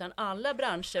 Utan alla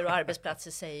branscher och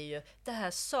arbetsplatser säger ju, det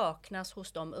här saknas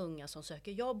hos de unga som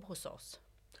söker jobb hos oss.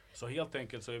 Så helt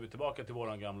enkelt så är vi tillbaka till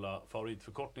våran gamla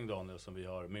favoritförkortning, Daniel, som vi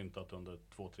har myntat under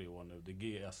 2-3 år nu. Det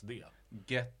är GSD.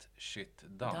 Get shit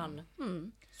done.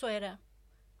 Så är det.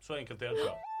 Så enkelt är det, tror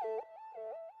jag.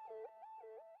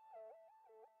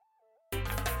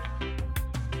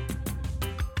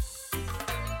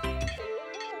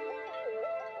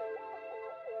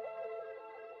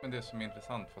 Men det som är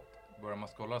intressant, för att börjar man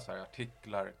skolla så här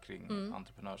artiklar kring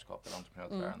entreprenörskap eller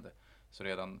entreprenöriellt lärande, så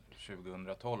redan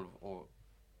 2012 och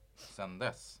sen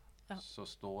dess så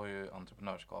står ju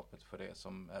entreprenörskapet för det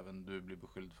som även du blir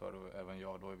beskylld för och även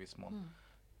jag då i viss mån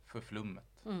för flummet,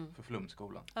 för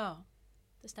flumskolan. Ja,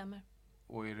 det stämmer.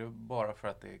 Och är det bara för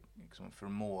att det är liksom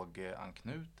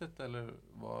förmågeanknutet eller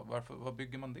vad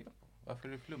bygger man det på? Varför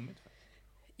är det flummigt för?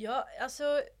 Ja,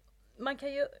 alltså man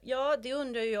kan ju, det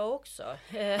undrar jag också.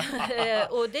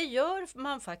 Och det gör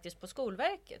man faktiskt på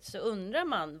Skolverket. Så undrar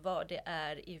man vad det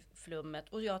är i flummet.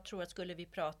 Och jag tror att skulle vi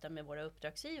prata med våra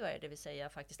uppdragsgivare, det vill säga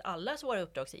faktiskt alla våra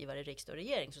uppdragsgivare i riksdag och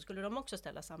regering, så skulle de också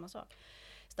ställa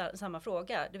samma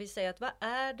fråga. Det vill säga att vad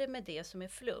är det med det som är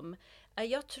flum?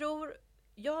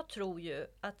 Jag tror ju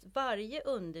att varje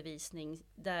undervisning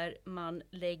där man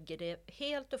lägger det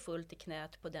helt och fullt i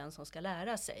knät på den som ska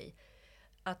lära sig,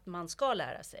 att man ska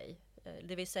lära sig.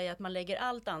 Det vill säga att man lägger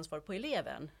allt ansvar på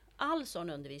eleven. All sån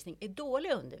undervisning är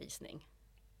dålig undervisning.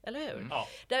 Eller hur? Ja.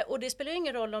 Och det spelar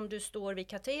ingen roll om du står vid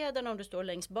katedern, om du står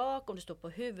längst bak, om du står på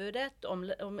huvudet.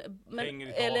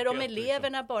 Eller om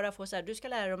eleverna liksom bara får så här, du ska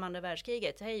lära dig om andra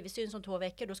världskriget. Hej, vi syns om 2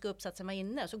 veckor, då ska uppsatsen vara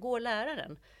inne. Så går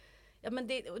läraren. Ja, men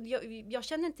jag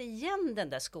känner inte igen den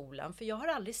där skolan, för jag har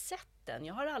aldrig sett den.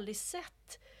 Jag har aldrig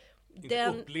sett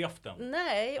upplevt den.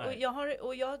 Nej.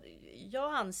 Och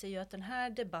jag anser ju att den här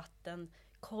debatten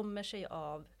kommer sig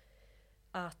av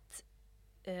att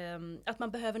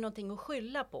man behöver någonting att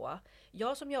skylla på.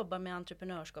 Jag som jobbar med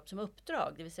entreprenörskap som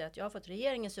uppdrag, det vill säga att jag har fått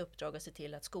regeringens uppdrag att se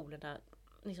till att skolorna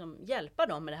liksom hjälpa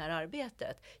dem med det här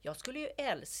arbetet. Jag skulle ju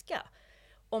älska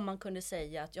om man kunde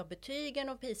säga att betygen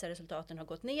och PISA-resultaten har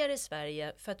gått ner i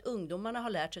Sverige för att ungdomarna har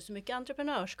lärt sig så mycket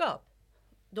entreprenörskap.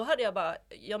 Då hade jag bara,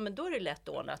 men då är det lätt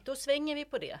ordnat. Då svänger vi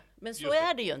på det. Men så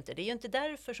är det ju inte. Det är ju inte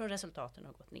därför som resultaten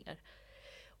har gått ner.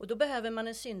 Och då behöver man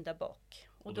en syndabock.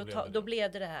 Och då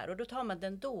blev det här. Och då tar man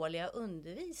den dåliga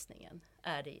undervisningen,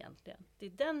 är det egentligen. Det är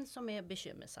den som är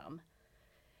bekymmersam.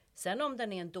 Sen om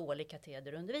den är en dålig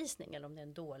katederundervisning eller om det är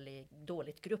en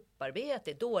dåligt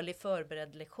grupparbete, dålig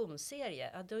förberedd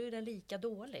lektionsserie, då är den lika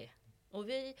dålig. Och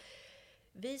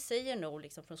vi säger nog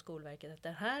liksom från Skolverket att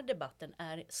den här debatten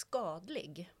är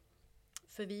skadlig.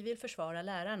 För vi vill försvara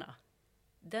lärarna.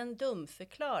 Den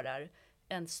dumförklarar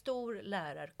en stor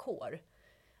lärarkår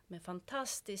med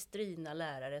fantastiskt drivna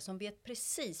lärare som vet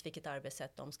precis vilket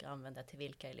arbetssätt de ska använda till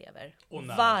vilka elever.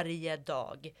 Varje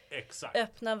dag. Exakt.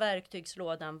 Öppna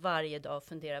verktygslådan varje dag och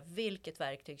fundera vilket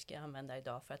verktyg ska jag använda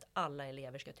idag för att alla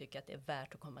elever ska tycka att det är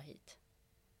värt att komma hit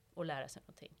och lära sig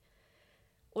någonting.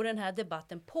 Och den här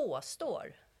debatten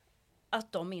påstår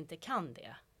att de inte kan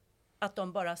det. Att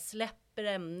de bara släpper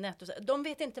ämnet. De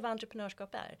vet inte vad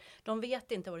entreprenörskap är. De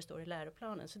vet inte vad det står i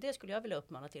läroplanen. Så det skulle jag vilja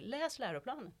uppmana till. Läs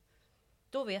läroplanen.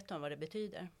 Då vet de vad det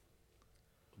betyder.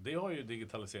 Det har ju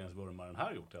digitaliseringsvurmaren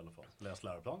här gjort i alla fall. Läs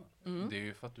läroplanen. Det är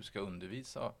ju för att du ska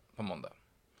undervisa på måndag.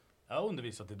 Jag har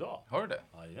undervisat idag. Har du det?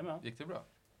 Jajamän. Gick det bra?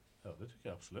 Ja, det tycker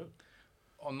jag absolut.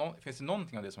 Finns det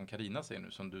någonting av det som Carina säger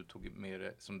nu som du tog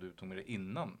med dig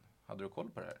innan? Hade du koll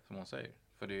på det här, som hon säger?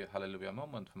 För det är halleluja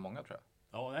moment för många, tror jag.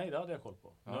 Ja, nej, det hade jag koll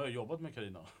på. Nu har jag jobbat med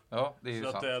Carina. Ja, det är ju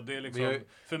så sant. Att, det är liksom,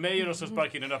 för mig är det så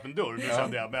sparka in en öppen dörr, nu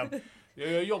kände jag. Men jag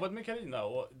har jobbat med Carina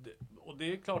och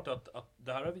det är klart att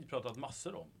det här har vi pratat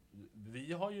massor om.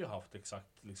 Vi har ju haft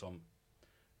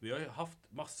vi har ju haft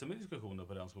massor med diskussioner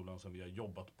på den skolan som vi har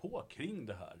jobbat på kring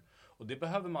det här. Och det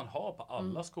behöver man ha på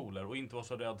alla skolor och inte vara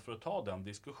så rädd för att ta den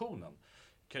diskussionen.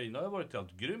 Carina har varit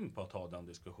helt grym på att ta den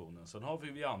diskussionen. Sen har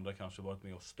vi andra kanske varit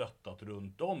med och stöttat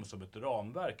runt om som ett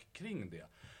ramverk kring det.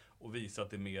 Och visat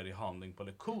det mer i handling på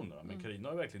lektionerna. Men Carina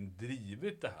har verkligen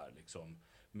drivit det här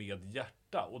med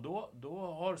hjärta. Och då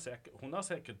har hon har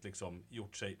säkert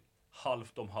gjort sig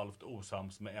halvt om halvt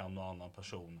osams med en och annan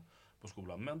person på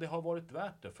skolan. Men det har varit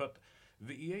värt det. För att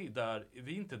vi är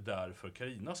inte där för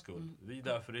Carinas skull. Vi är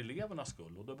där för elevernas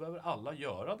skull. Och då behöver alla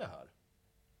göra det här.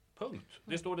 Punkt.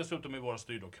 Det står dessutom i våra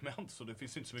styrdokument, så det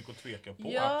finns inte så mycket att tveka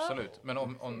på. Ja. Absolut. Men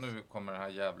om nu kommer den här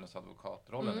djävulens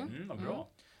advokatrollen in. Bra.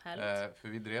 För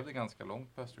vi drev det ganska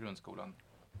långt på Östra grundskolan.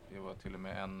 Det var till och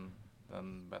med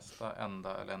den bästa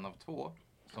en av 2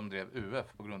 som drev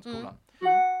UF på grundskolan.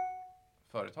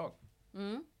 Företag.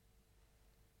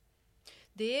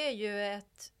 Det är ju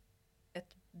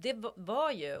det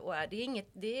var ju och är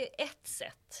det är ett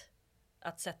sätt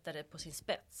att sätta det på sin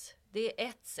spets. Det är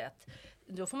ett sätt.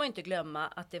 Då får man inte glömma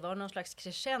att det var någon slags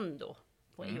crescendo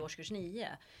i årskurs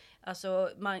 9.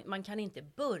 Alltså man kan inte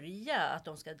börja att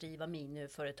de ska driva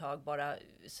miniföretag bara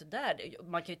sådär.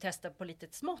 Man kan ju testa på lite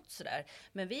smått sådär.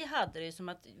 Men vi hade det som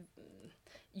att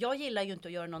jag gillar ju inte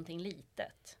att göra någonting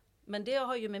litet. Men det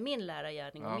har ju med min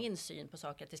lärargärning och min syn på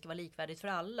saker att det ska vara likvärdigt för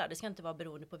alla. Det ska inte vara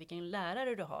beroende på vilken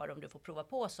lärare du har om du får prova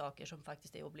på saker som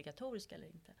faktiskt är obligatoriska eller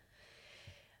inte.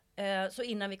 Så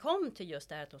innan vi kom till just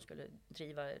det här att de skulle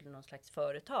driva någon slags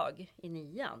företag i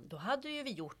 9:an, då hade ju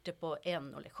vi gjort det på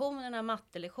NO-lektionerna,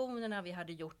 mattelektionerna, vi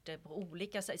hade gjort det på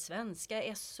olika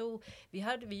svenska, SO,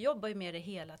 vi jobbar ju med det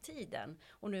hela tiden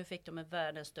och nu fick de en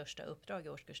världens största uppdrag i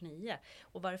årskurs 9.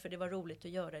 Och varför det var roligt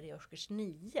att göra det i årskurs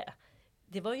 9,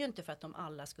 det var ju inte för att de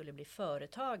alla skulle bli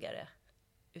företagare,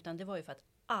 utan det var ju för att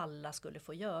alla skulle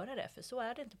få göra det, för så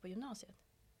är det inte på gymnasiet.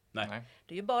 Nej.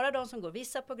 Det är ju bara de som går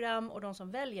vissa program och de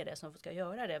som väljer det som ska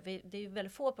göra det. Det är ju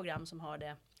väldigt få program som har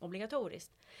det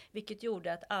obligatoriskt. Vilket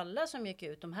gjorde att alla som gick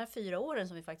ut de här 4 åren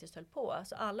som vi faktiskt höll på,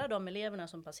 alltså alla de eleverna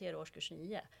som passerar årskurs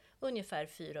 9, ungefär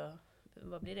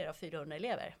 400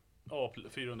 elever. Ja,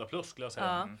 400 plus skulle jag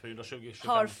säga. 420-25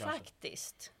 har kanske.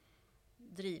 Faktiskt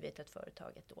drivit ett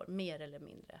företag ett år, mer eller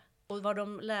mindre. Och vad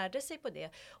de lärde sig på det.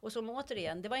 Och som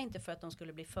återigen, det var inte för att de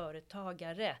skulle bli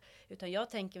företagare. Utan jag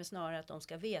tänker snarare att de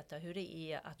ska veta hur det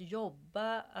är att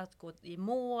jobba, att gå i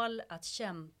mål, att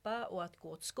kämpa och att gå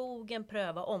åt skogen,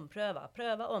 pröva,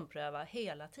 ompröva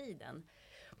hela tiden.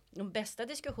 De bästa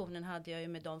diskussionen hade jag ju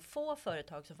med de få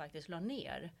företag som faktiskt la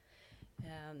ner.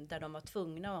 Där de var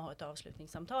tvungna att ha ett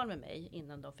avslutningssamtal med mig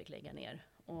innan de fick lägga ner.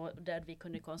 Och där vi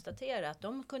kunde konstatera att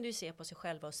de kunde ju se på sig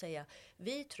själva och säga,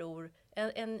 vi tror,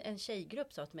 en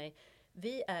tjejgrupp sa till mig,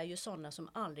 vi är ju sådana som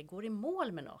aldrig går i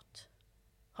mål med något.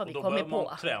 Har vi kommit på. Och då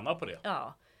man träna på det.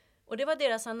 Ja. Och det var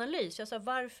deras analys. Jag sa,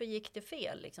 varför gick det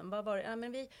fel? Liksom, vad var det? Ja,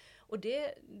 men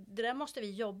det där måste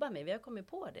vi jobba med. Vi har kommit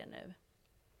på det nu.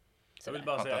 Jag vill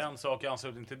bara säga en sak i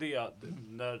anslutning till det.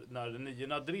 När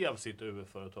 9:orna drev sitt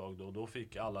UF-företag då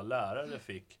fick alla lärare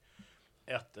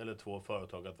 1 eller 2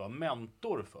 företag att vara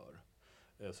mentor för.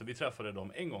 Så vi träffade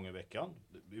dem en gång i veckan.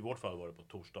 I vårt fall var det på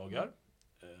torsdagar.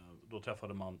 Då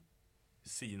träffade man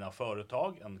sina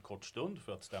företag en kort stund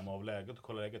för att stämma av läget och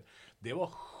kolla läget. Det var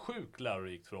sjukt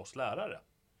lärorikt för oss lärare.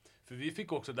 För vi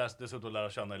fick också dessutom lära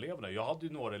känna eleverna. Jag hade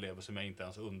ju några elever som jag inte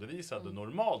ens undervisade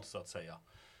normalt så att säga.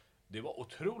 Det var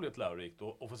otroligt lärorikt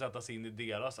att få sätta sig in i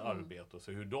deras arbete och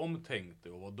se hur de tänkte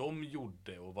och vad de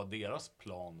gjorde och vad deras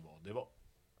plan var. Det var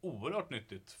oerhört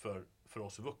nyttigt för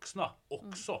oss vuxna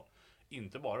också.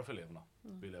 Inte bara för eleverna,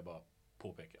 vill jag bara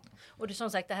påpeka. Och det, som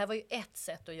sagt, det här var ju ett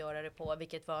sätt att göra det på,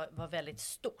 vilket var väldigt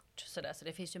stort. Så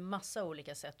det finns ju massa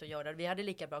olika sätt att göra det. Vi hade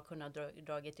lika bra kunnat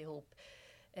dragit ihop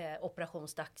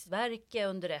operationsdagsverke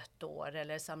under 1 år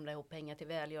eller samla ihop pengar till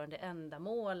välgörande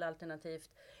ändamål,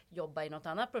 alternativt jobba i något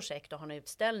annat projekt och ha en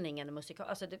utställning eller musikal.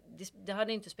 Alltså det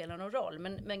hade inte spelat någon roll,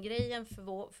 men grejen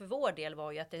för vår del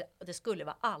var ju att det skulle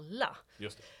vara alla.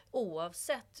 Just det.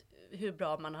 Oavsett hur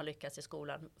bra man har lyckats i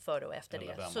skolan före och efter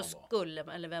eller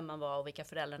det. Eller vem man var och vilka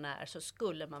föräldrarna är. Så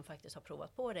skulle man faktiskt ha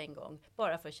provat på det en gång.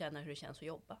 Bara för att känna hur det känns att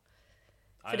jobba.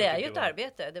 För det är ju ett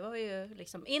arbete. Det var ju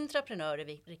liksom, intraprenör är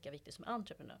lika viktigt som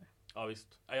entreprenör. Ja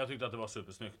visst. Jag tyckte att det var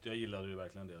supersnyggt. Jag gillade ju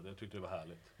verkligen det. Jag tyckte det var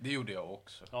härligt. Det gjorde jag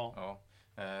också. Ja.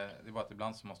 Det är bara att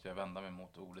ibland så måste jag vända mig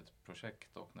mot ordet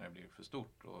projekt och när det blir för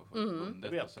stort och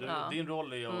bundet. Jag vet, din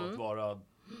roll är att vara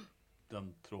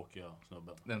den tråkiga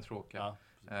snubben. Den tråkiga.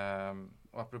 Ja.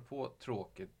 Och apropå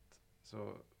tråkigt,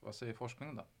 så vad säger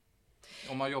forskningen då?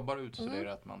 Om man jobbar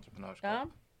utstuderat med entreprenörskap,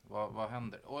 vad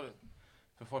händer? Och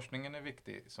för forskningen är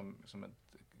viktig som ett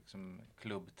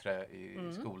klubbträ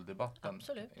i skoldebatten.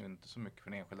 Absolut. Det är inte så mycket för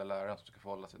den enskilda läraren som ska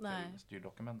förhålla sig till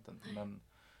styrdokumenten. Men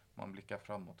man blickar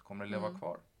framåt. Kommer det leva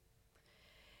kvar?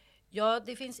 Ja,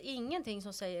 det finns ingenting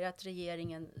som säger att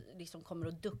regeringen liksom kommer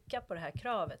att ducka på det här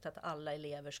kravet. Att alla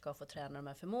elever ska få träna de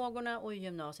här förmågorna och i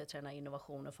gymnasiet träna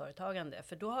innovation och företagande.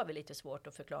 För då har vi lite svårt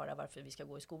att förklara varför vi ska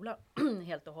gå i skolan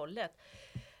helt och hållet.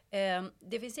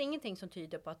 Det finns ingenting som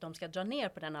tyder på att de ska dra ner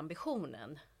på den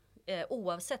ambitionen.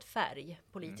 Oavsett färg,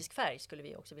 politisk färg skulle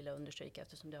vi också vilja understryka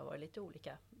eftersom det har varit lite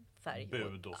olika färg.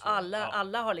 Bud och så.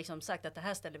 Alla har liksom sagt att det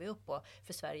här ställer vi upp på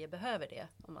för Sverige behöver det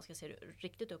om man ska se det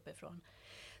riktigt uppifrån.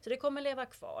 Så det kommer leva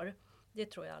kvar. Det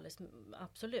tror jag alldeles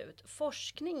absolut.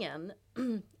 Forskningen,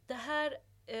 det här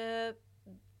är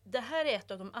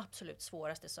ett av de absolut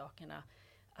svåraste sakerna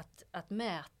att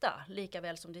mäta, lika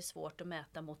väl som det är svårt att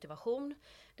mäta motivation.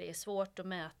 Det är svårt att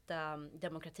mäta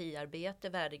demokratiarbete,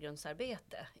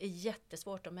 värdegrundsarbete. Det är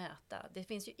jättesvårt att mäta. Det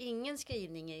finns ju ingen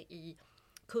skrivning i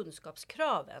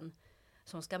kunskapskraven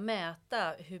som ska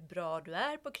mäta hur bra du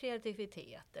är på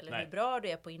kreativitet eller hur bra du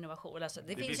är på innovation. Alltså,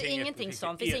 det finns ingenting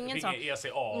sånt. Det finns ingen sån.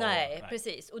 ECA. Nej,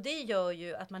 precis. Och det gör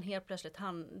ju att man helt plötsligt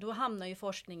då hamnar ju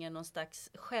forskningen någon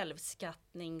slags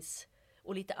självskattnings-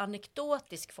 och lite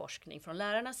anekdotisk forskning från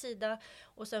lärarnas sida.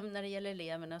 Och sen när det gäller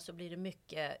eleverna så blir det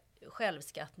mycket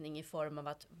självskattning i form av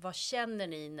att vad känner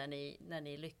ni när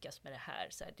ni lyckas med det här?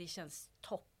 Så här, det känns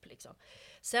topp liksom.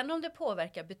 Sen om det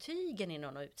påverkar betygen i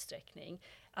någon utsträckning,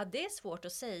 det är svårt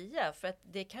att säga för att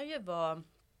det kan ju vara,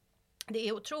 det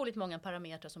är otroligt många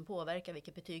parametrar som påverkar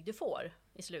vilket betyg du får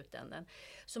i slutändan.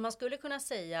 Så man skulle kunna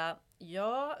säga,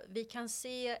 ja, vi kan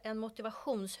se en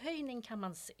motivationshöjning kan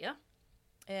man se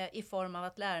i form av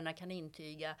att lärarna kan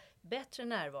intyga bättre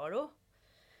närvaro,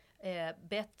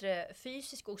 bättre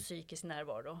fysisk och psykisk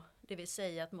närvaro. Det vill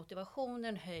säga att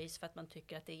motivationen höjs för att man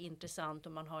tycker att det är intressant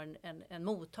och man har en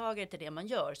mottagare till det man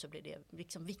gör så blir det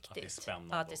liksom viktigt. Att det är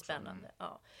spännande. Att det är spännande,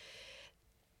 ja.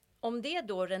 Om det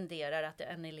då renderar att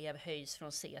en elev höjs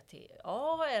från C till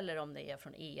A eller om det är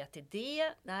från E till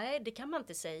D, nej det kan man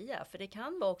inte säga. För det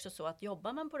kan vara också så att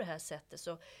jobbar man på det här sättet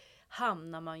så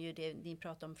hamnar man ju det ni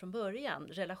pratade om från början.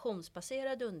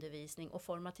 Relationsbaserad undervisning och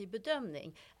formativ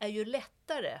bedömning är ju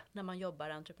lättare när man jobbar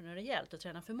entreprenöriellt och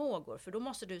tränar förmågor. För då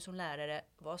måste du som lärare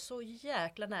vara så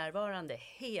jäkla närvarande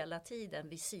hela tiden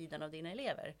vid sidan av dina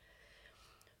elever.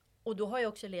 Och då har ju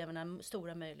också eleverna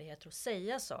stora möjligheter att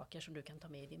säga saker som du kan ta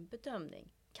med i din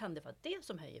bedömning. Kan det vara det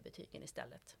som höjer betygen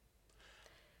istället?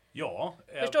 Ja.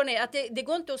 Förstår ni? Att det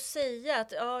går inte att säga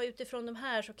att utifrån de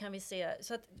här så kan vi se.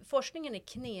 Så att forskningen är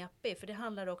knepig för det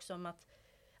handlar också om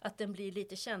att den blir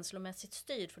lite känslomässigt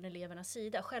styrd från elevernas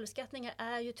sida. Självskattningar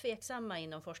är ju tveksamma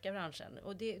inom forskarbranschen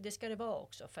och det ska det vara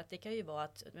också. För att det kan ju vara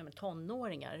att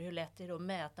tonåringar, hur lätt är det att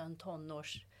mäta en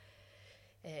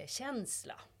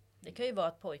tonårskänsla? Det kan ju vara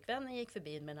att pojkvännen gick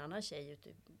förbi med en annan tjej ute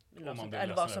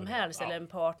eller vad som helst, eller en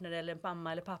partner eller en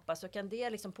mamma eller pappa, så kan det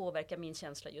liksom påverka min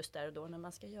känsla just där och då när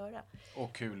man ska göra.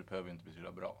 Och kul behöver inte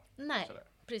betyda bra. Nej,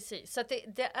 precis. Så att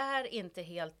det är inte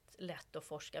helt lätt att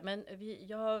forska. Men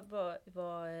jag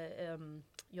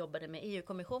jobbade med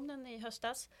EU-kommissionen i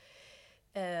höstas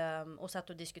och satt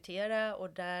och diskuterade och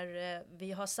där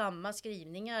vi har samma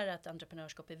skrivningar att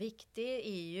entreprenörskap är viktigt.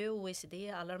 EU, OECD,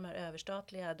 alla de här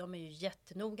överstatliga, de är ju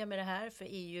jättenoga med det här för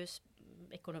EUs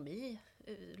ekonomi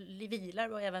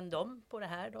vilar och även de på det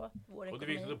här då. Vår ekonomi. Och det är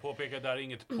viktigt att påpeka att det här är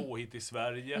inget påhitt i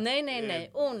Sverige. Nej.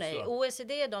 Nej.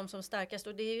 OECD är de som starkast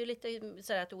och det är ju lite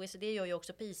så här att OECD gör ju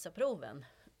också PISA-proven.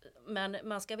 Men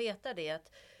man ska veta det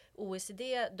att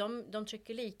OECD, de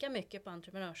trycker lika mycket på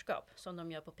entreprenörskap som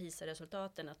de gör på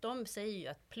PISA-resultaten. Att de säger ju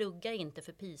att plugga inte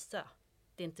för PISA.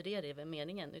 Det är inte det är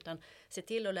meningen. Utan se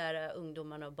till att lära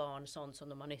ungdomarna och barn sånt som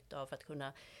de har nytta av för att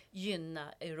kunna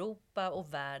gynna Europa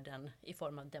och världen i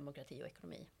form av demokrati och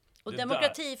ekonomi. Och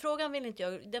demokratifrågan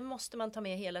den måste man ta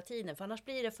med hela tiden för annars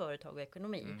blir det företag och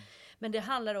ekonomi. Men det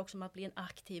handlar också om att bli en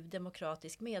aktiv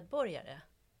demokratisk medborgare.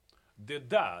 Det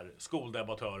där,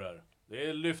 skoldebattörer,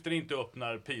 det lyfter inte upp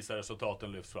när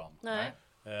PISA-resultaten lyfts fram. Nej.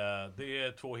 Det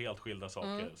är 2 helt skilda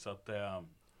saker. Så att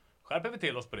skärper vi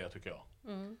till oss på det tycker jag.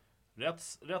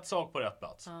 Rätt sak på rätt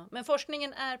plats. Ja, men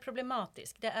forskningen är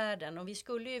problematisk, det är den. Och vi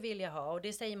skulle ju vilja ha, och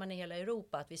det säger man i hela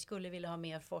Europa, att vi skulle vilja ha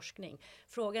mer forskning.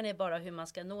 Frågan är bara hur man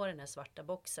ska nå den här svarta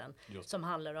boxen. Som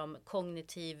handlar om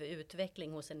kognitiv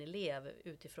utveckling hos en elev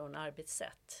utifrån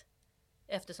arbetssätt.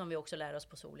 Eftersom vi också lär oss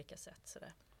på så olika sätt.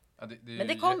 Sådär. Ja, men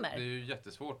det kommer. Det är ju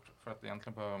jättesvårt, för att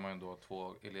egentligen behöver man ju då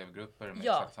 2 elevgrupper med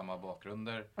exakt samma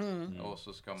bakgrunder. Och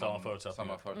så ska man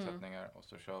samma förutsättningar och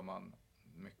så kör man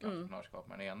mycket entreprenörskap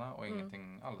med den ena och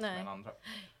ingenting alls med den andra.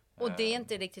 Och det är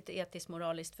inte riktigt etiskt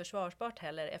moraliskt försvarbart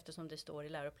heller, eftersom det står i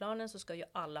läroplanen så ska ju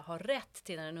alla ha rätt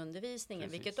till den undervisningen.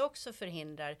 Precis. Vilket också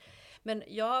förhindrar. Men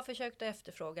jag har försökt att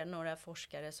efterfråga några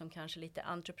forskare som kanske lite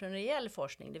entreprenöriell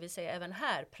forskning, det vill säga även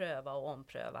här pröva och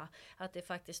ompröva. Att det är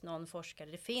faktiskt någon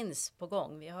forskare, det finns på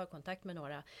gång. Vi har kontakt med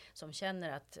några som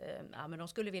känner att men de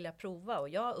skulle vilja prova, och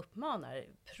jag uppmanar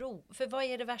för vad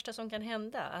är det värsta som kan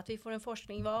hända? Att vi får en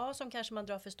forskning som kanske man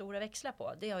drar för stora växlar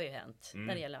på. Det har ju hänt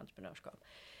när det gäller entreprenörskap.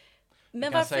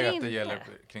 Men kan säga inte? Att det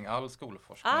gäller kring all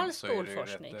skolforskning. All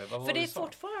skolforskning. För det är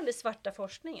fortfarande svarta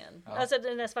forskningen. Ja. Alltså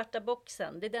den där svarta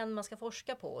boxen. Det är den man ska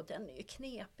forska på. Den är ju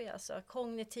knepig. Alltså.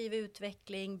 Kognitiv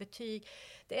utveckling, betyg.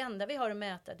 Det enda vi har att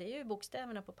mäta, det är ju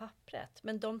bokstäverna på pappret.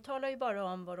 Men de talar ju bara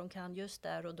om vad de kan just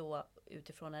där och då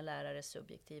utifrån en lärares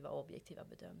subjektiva och objektiva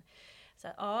bedömning. Så,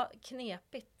 ja,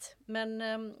 knepigt.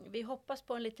 Men vi hoppas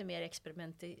på en lite mer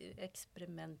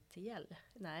experimentell.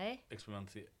 Nej.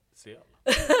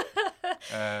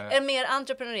 En mer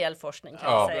entreprenöriell forskning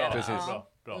kan jag säga. Precis.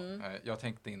 Bra. Jag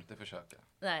tänkte inte försöka.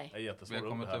 Nej. Vi har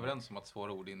kommit överens om att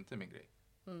svåra ord inte är min grej.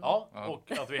 Ja,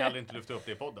 och att vi heller inte lyfter upp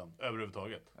det i podden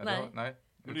överhuvudtaget. Nej. Men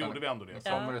nu gjorde vi ändå det.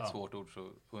 Kommer ett svårt ord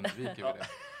så undviker vi det.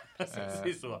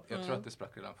 Precis så. Jag tror att det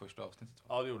sprack redan första avsnittet.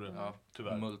 Ja, det gjorde det. Ja,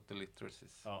 tyvärr.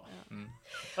 Multiliteracies. Ja.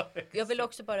 Jag vill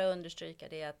också bara understryka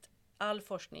det att all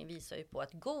forskning visar ju på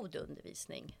att god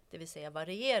undervisning, det vill säga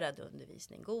varierad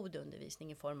undervisning, god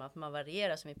undervisning i form av att man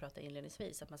varierar, som vi pratade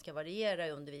inledningsvis, att man ska variera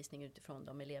i undervisning utifrån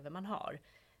de elever man har.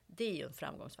 Det är ju en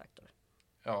framgångsfaktor.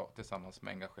 Ja, tillsammans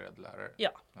med engagerade lärare.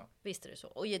 Ja, visst är det så.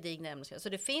 Och gedigna ämneskunskaper. Så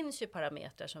det finns ju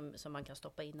parametrar som man kan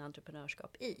stoppa in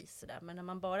entreprenörskap i. Sådär. Men när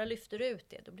man bara lyfter ut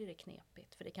det, då blir det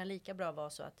knepigt. För det kan lika bra vara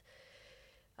så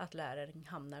att läraren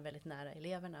hamnar väldigt nära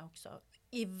eleverna också.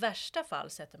 I värsta fall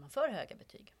sätter man för höga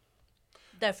betyg.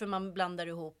 Därför man blandar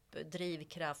ihop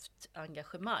drivkraft,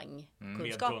 engagemang,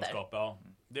 kunskaper. Med kunskap, ja.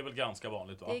 Det är väl ganska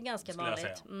vanligt, va? Det är ganska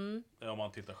vanligt. Om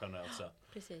man tittar generellt sett.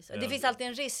 Precis. Det finns alltid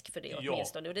en risk för det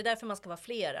åtminstone. Och det är därför man ska vara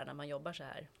flera när man jobbar så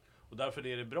här. Och därför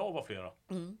är det bra att vara flera.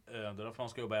 Det är därför man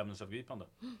ska jobba ämnesövergripande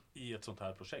i ett sånt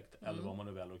här projekt. Eller vad man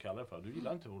nu väljer att kalla det för. Du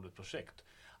gillar inte ordet projekt.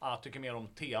 Jag tycker mer om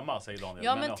tema, säger Daniel.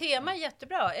 Ja, men tema är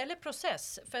jättebra. Eller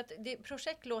process. För att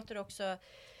projekt låter också...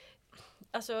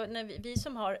 Alltså när vi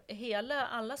som har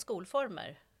alla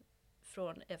skolformer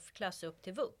från F-klass upp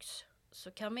till vux,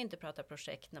 så kan vi inte prata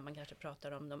projekt när man kanske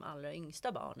pratar om de allra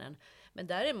yngsta barnen. Men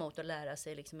däremot att lära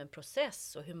sig liksom en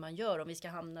process och hur man gör om vi ska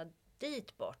hamna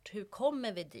dit bort. Hur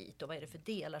kommer vi dit och vad är det för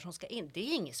delar som ska in? Det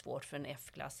är inget svårt för en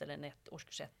F-klass eller en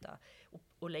årskurs 1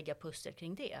 att lägga pussel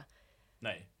kring det.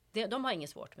 Nej. De har inget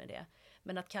svårt med det.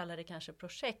 Men att kalla det kanske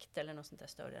projekt eller något sånt där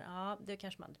större, det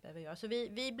kanske man inte behöver göra. Så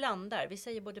vi blandar, vi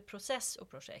säger både process och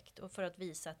projekt. Och för att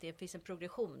visa att det finns en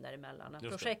progression däremellan. Att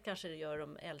projekt kanske gör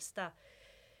de äldsta,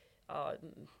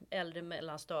 äldre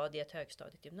mellanstadiet,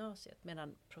 högstadiet, gymnasiet.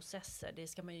 Medan processer, det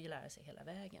ska man ju lära sig hela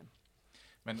vägen.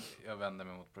 Men jag vänder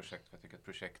mig mot projekt, för jag tycker att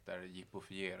projekt är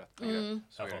jippofierat.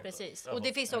 Precis, och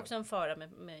det finns också en fara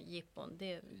med jippon.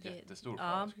 Jättestor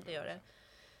fara. Ja, det gör det.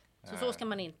 Så ska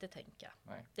man inte tänka.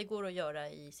 Nej. Det går att göra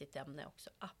i sitt ämne också,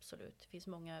 absolut. Det finns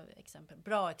många exempel,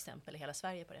 bra exempel i hela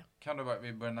Sverige på det.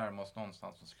 Vi börjar närma oss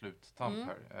någonstans som sluttamp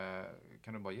här.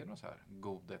 Kan du bara ge några så här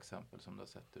goda exempel som du har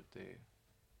sett ute i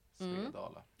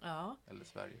Svedala? Ja. Eller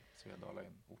Sverige, Svedala är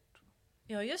en ort.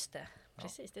 Ja, just det.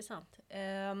 Precis, det är sant.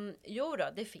 Jo då,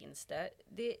 det finns det.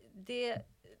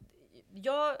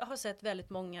 Jag har sett väldigt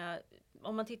många,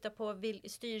 om man tittar på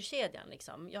styrkedjan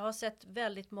liksom, jag har sett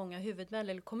väldigt många huvudmän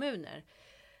eller kommuner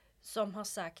som har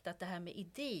sagt att det här med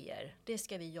idéer, det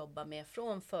ska vi jobba med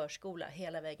från förskola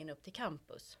hela vägen upp till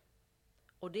campus.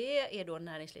 Och det är då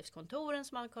näringslivskontoren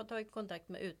som har tagit kontakt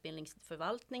med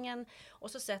utbildningsförvaltningen,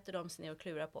 och så sätter de sig ner och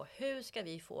klurar på hur ska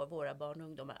vi få våra barn och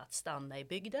ungdomar att stanna i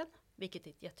bygden, vilket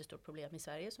är ett jättestort problem i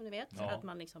Sverige som ni vet. Ja. Att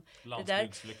man liksom,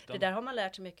 det där har man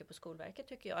lärt sig mycket på Skolverket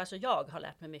tycker jag. Alltså jag har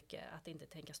lärt mig mycket att inte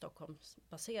tänka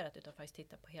Stockholmsbaserat utan faktiskt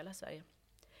titta på hela Sverige.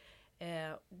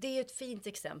 Det är ett fint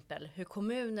exempel hur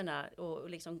kommunerna och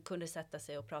liksom kunde sätta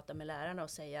sig och prata med lärarna och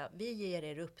säga vi ger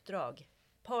er uppdrag,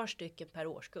 par stycken per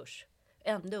årskurs.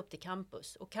 ända upp till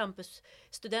campus. Och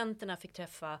campusstudenterna fick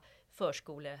träffa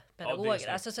förskolepedagoger.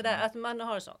 Ja, alltså sådär, att man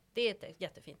har sånt. Det är ett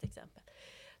jättefint exempel.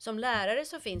 Som lärare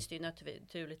så finns det ju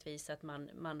naturligtvis att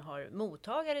man har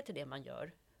mottagare till det man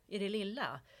gör i det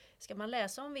lilla. Ska man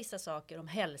läsa om vissa saker, om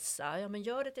hälsa, ja men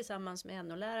gör det tillsammans med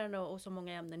NO-läraren och så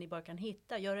många ämnen ni bara kan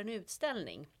hitta. Gör en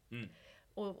utställning.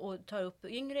 Och ta upp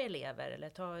yngre elever eller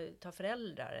ta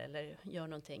föräldrar eller gör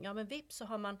någonting. Ja men vips så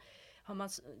har man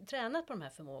tränat på de här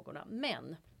förmågorna.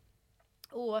 Men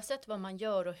oavsett vad man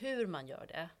gör och hur man gör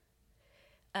det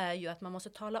är ju att man måste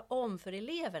tala om för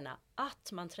eleverna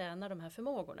att man tränar de här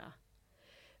förmågorna.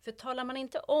 För talar man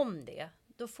inte om det,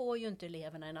 då får ju inte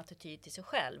eleverna en attityd till sig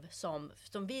själv som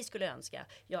vi skulle önska.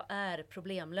 Jag är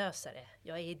problemlösare,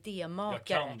 jag är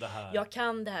idémakare, jag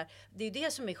kan det här. Det är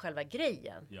det som är själva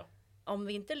grejen. Ja. Om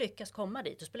vi inte lyckas komma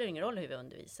dit, då spelar det ingen roll hur vi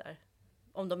undervisar.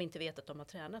 Om de inte vet att de har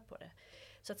tränat på det.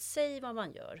 Så att säg vad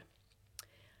man gör.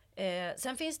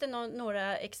 Sen finns det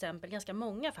några exempel, ganska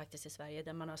många faktiskt i Sverige,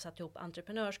 där man har satt ihop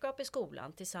entreprenörskap i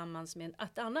skolan tillsammans med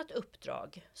ett annat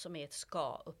uppdrag som är ett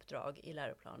ska-uppdrag i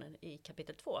läroplanen i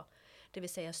kapitel 2. Det vill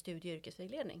säga studie- och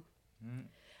yrkesvägledning.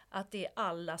 Att det är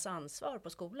allas ansvar på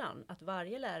skolan. Att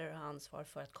varje lärare har ansvar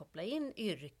för att koppla in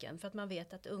yrken. För att man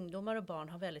vet att ungdomar och barn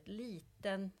har väldigt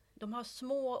de har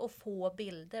små och få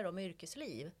bilder om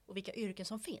yrkesliv och vilka yrken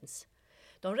som finns.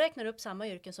 De räknar upp samma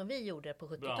yrken som vi gjorde på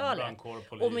 70-talet.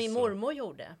 Och min mormor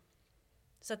gjorde.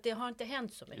 Så att det har inte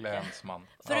hänt så mycket. Länsman.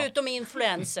 Förutom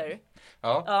influencer.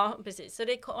 Ja, precis. Så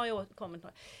det har ju kommit.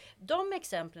 De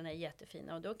exemplen är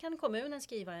jättefina. Och då kan kommunen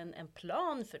skriva en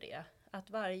plan för det. Att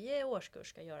varje årskurs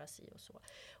ska göra si och så.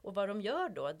 Och vad de gör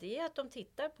då, det är att de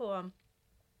tittar på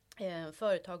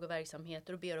företag och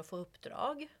verksamheter och ber att få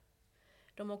uppdrag.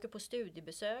 De åker på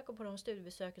studiebesök och på de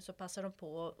studiebesöken så passar de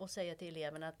på och säger till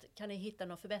eleverna att kan ni hitta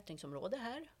något förbättringsområde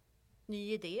här?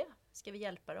 Ny idé, ska vi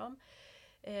hjälpa dem?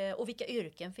 Och vilka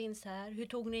yrken finns här? Hur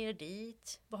tog ni er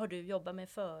dit? Vad har du jobbat med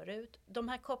förut? De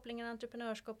här kopplingarna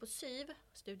entreprenörskap och SYV,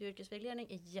 studie- och yrkesvägledning,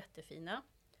 är jättefina.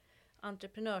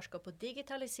 Entreprenörskap och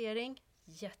digitalisering,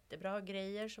 jättebra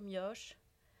grejer som görs.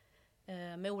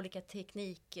 Med olika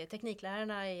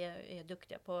tekniklärarna är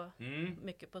duktiga på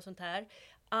mycket på sånt här.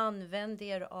 Använd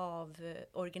er av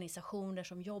organisationer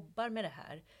som jobbar med det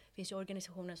här. Det finns ju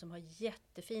organisationer som har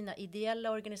jättefina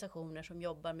ideella organisationer som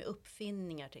jobbar med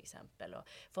uppfinningar till exempel. Och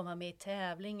får man med i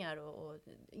tävlingar och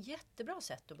jättebra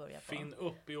sätt att börja på. Finn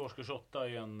upp i årskurs 8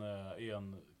 i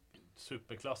en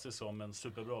superklassisk som en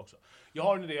superbra också. Jag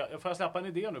har en idé, får jag släppa en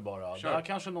idé nu bara? Sure. Det här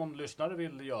kanske någon lyssnare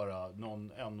vill göra, någon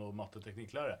NO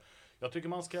mattetekniklärare. Jag tycker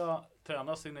man ska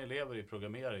träna sina elever i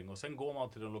programmering och sen går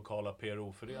man till den lokala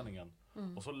PRO-föreningen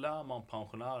och så lär man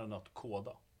pensionärerna att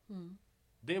koda.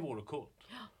 Det vore coolt.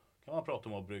 Kan man prata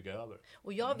om att brygga över.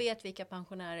 Och jag vet vilka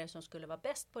pensionärer som skulle vara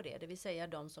bäst på det. Det vill säga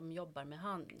de som jobbar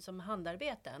med som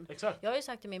handarbeten. Exakt. Jag har ju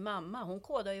sagt till min mamma, hon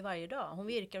kodar ju varje dag. Hon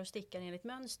virkar och stickar enligt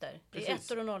mönster. Precis. Det är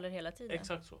ettor och nollor hela tiden.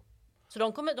 Exakt så. Så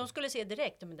de skulle se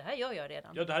direkt, men det här gör jag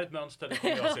redan. Ja, det här är ett mönster, det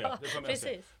kommer jag se.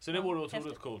 Precis. Så det vore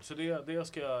otroligt coolt. Så det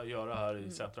ska jag göra här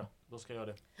i Sätra. Då ska jag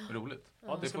göra det. Roligt.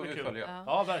 Ja, det får vi följa.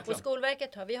 Ja, verkligen. Och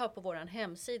Skolverket vi har på vår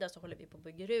hemsida så håller vi på att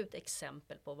bygga ut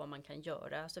exempel på vad man kan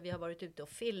göra. Så vi har varit ute och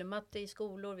filmat i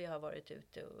skolor. Vi har varit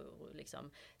ute och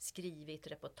liksom skrivit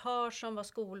reportage om vad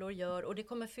skolor gör. Och det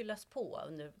kommer fyllas på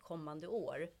under kommande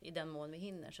år. I den mån vi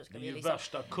hinner så ska det är vi ju liksom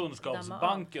värsta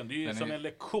kunskapsbanken. Det är ju som en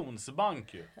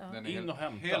lektionsbank ju. Ja. Den är In och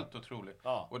hämta. helt otrolig.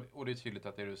 Ja. Och det är tydligt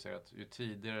att det du säger att ju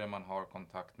tidigare man har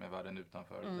kontakt med världen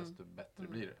utanför desto bättre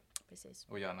blir det. Precis.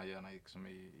 Och gärna liksom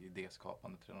i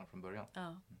idéskapandet redan från början.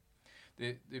 Ja.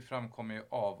 Det framkommer ju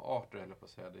avarter, eller på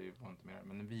att säga, det är ju inte mer,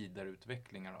 men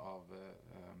vidareutvecklingar av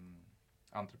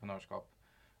entreprenörskap.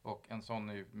 Och en sån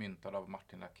är ju myntad av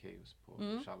Martin Lackeus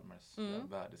på Chalmers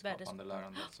värdeskapande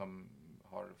lärande som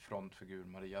har frontfigur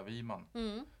Maria Wiman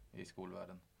i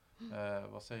skolvärlden.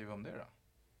 Vad säger vi om det då?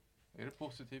 Är det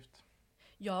positivt?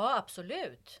 Ja,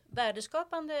 absolut.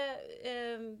 Värdeskapande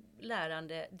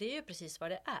lärande, det är ju precis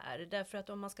vad det är. Därför att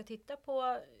om man ska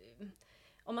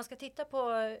titta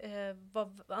på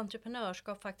vad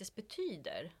entreprenörskap faktiskt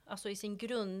betyder, alltså i sin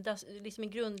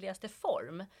grundligaste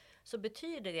form, så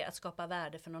betyder det att skapa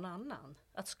värde för någon annan.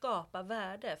 Att skapa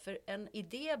värde, för en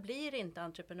idé blir inte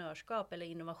entreprenörskap eller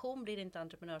innovation blir inte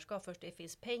entreprenörskap först det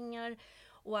finns pengar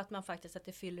och att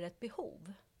det fyller ett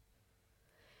behov.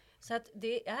 Så att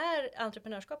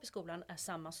entreprenörskap i skolan är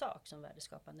samma sak som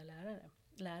värdeskapande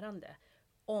lärande.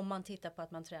 Om man tittar på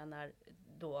att man tränar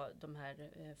då de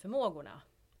här förmågorna.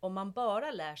 Om man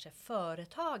bara lär sig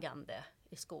företagande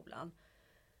i skolan,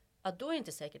 att då är det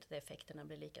inte säkert att effekterna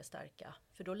blir lika starka.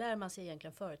 För då lär man sig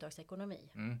egentligen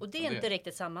företagsekonomi. Och det är inte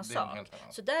riktigt samma sak.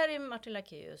 Så där är Martin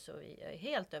Lackius och vi är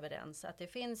helt överens. Att det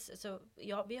finns,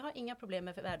 vi har inga problem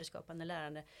med värdeskapande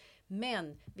lärande.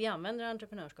 Men vi använder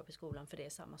entreprenörskap i skolan för det är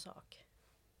samma sak.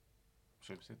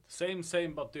 Same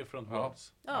but different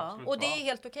words. Ja, och det är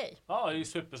helt okej. Ja, det är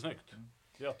supersnyggt.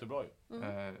 Jättebra ju.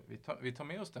 Vi tar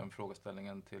med oss den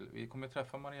frågeställningen till... Vi kommer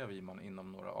träffa Maria Wiman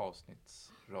inom några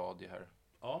avsnittsradie här.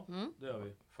 Ja, det gör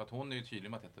vi. För att hon är ju tydlig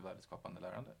med att det heter värdeskapande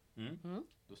lärande.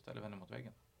 Då ställer vi henne mot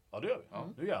väggen. Ja, det gör vi. Ja.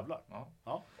 Nu jävlar.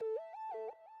 Ja.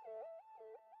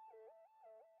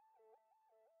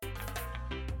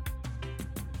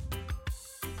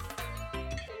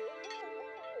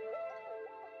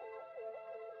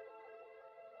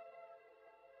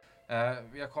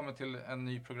 Vi har kommit till en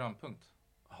ny programpunkt.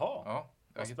 Jaha,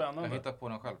 ja, spännande. Jag hittar på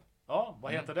den själv. Ja,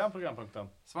 vad heter den programpunkten?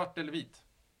 Svart eller vit.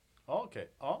 Ja,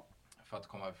 okej. Ja. För att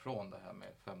komma ifrån det här med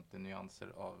 50 nyanser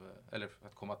av... Eller för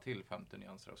att komma till 50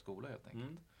 nyanser av skola helt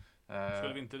enkelt.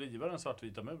 Skulle vi inte riva den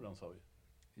svartvita muren, sa vi?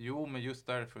 Jo, men just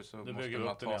därför så måste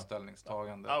man ta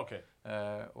ställningstagande. Ja. Okay.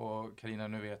 Och Carina,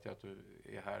 nu vet jag att du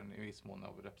är här i viss mån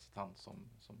av representant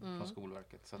från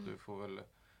Skolverket. Så att du får väl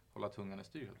hålla tungan i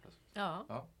styr helt plötsligt.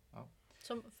 Ja.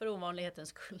 Som för ovanlighetens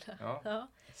skull. Ja.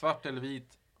 Svart eller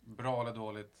vit, bra eller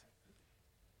dåligt?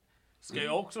 Ska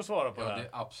jag också svara på det här?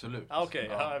 Absolut. Okej,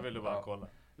 här vill du bara kolla.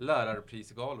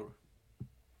 Lärarprisgalor.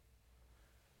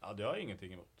 Ja, det har jag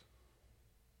ingenting emot.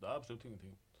 Det har absolut ingenting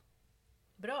emot.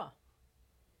 Bra.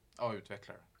 Ja,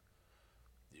 utvecklare.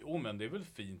 Jo, men det är väl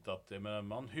fint att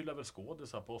man hyllar väl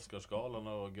skådisar på Oscarsgalan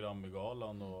och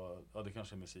Grammygalan och det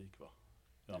kanske är musik, va?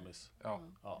 Grammis.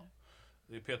 Ja.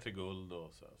 Det är P3 Guld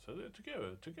och så det tycker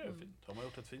jag är fint. Har man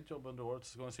gjort ett fint jobb under året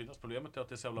så ska man synas. Problemet är att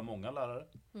det är så jävla många lärare.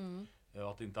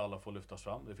 Att inte alla får lyftas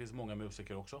fram. Det finns många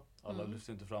musiker också. Alla lyfts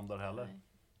inte fram där heller.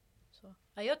 Så.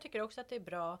 Ja, jag tycker också att det är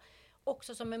bra.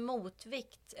 Också som en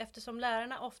motvikt. Eftersom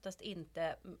lärarna oftast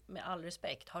inte, med all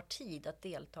respekt, har tid att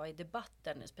delta i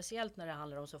debatten. Speciellt när det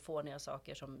handlar om så fåniga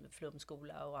saker som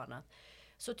flumskola och annat.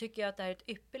 Så tycker jag att det är ett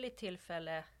ypperligt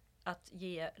tillfälle att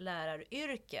ge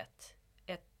läraryrket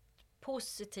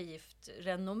positivt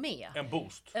renommé.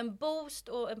 En boost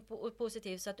och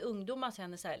positivt så att ungdomar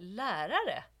känner så här,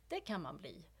 lärare, det kan man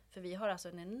bli. För vi har alltså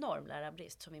en enorm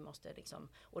lärarbrist som vi måste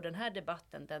och den här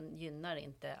debatten, den gynnar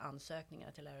inte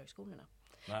ansökningar till lärarhögskolorna.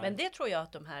 Nej. Men det tror jag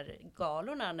att de här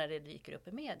galorna när det dyker upp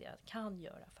i media kan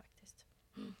göra faktiskt.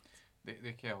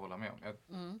 Det kan jag hålla med om. Jag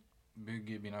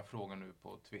bygger mina frågor nu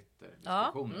på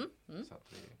Twitter-diskussioner. Så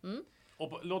att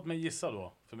Och låt mig gissa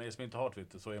då, för mig som inte har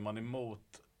Twitter så är man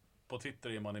emot. På Twitter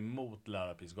är man emot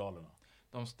lärarprisgalorna.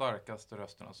 De starkaste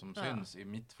rösterna som syns i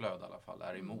mitt flöde i alla fall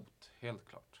är emot, helt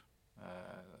klart.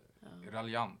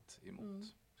 Raljant emot,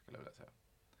 skulle jag vilja säga.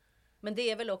 Men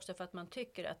det är väl också för att man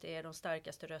tycker att det är de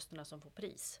starkaste rösterna som får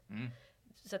pris.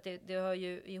 Så att det hör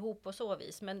ju ihop på så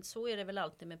vis. Men så är det väl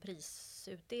alltid med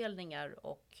prisutdelningar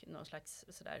och någon slags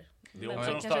sådär. Det är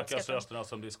också de starkaste rösterna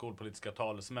som blir skolpolitiska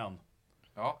talesmän.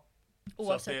 Ja.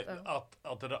 Oavsett,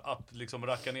 så att liksom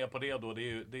racka ner på det då, det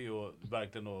är ju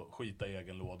verkligen att skita i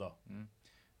egen låda.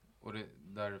 Och det är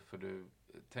därför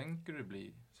tänker du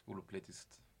bli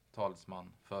skolpolitiskt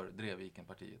talesman för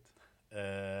Drevvikenpartiet?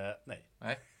 Nej.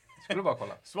 Nej, skulle bara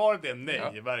kolla. Svaret är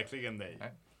nej, verkligen nej.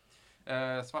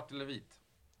 Svart eller vit?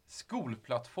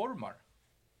 Skolplattformar.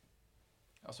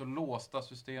 Alltså låsta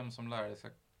system som lärare ska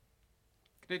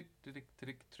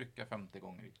trycka 50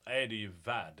 gånger i. Nej, det är ju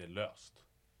värdelöst.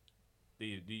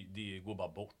 Det går bara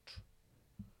bort.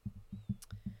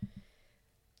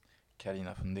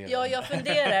 Carina funderar. Ja, jag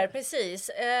funderar,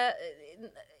 precis.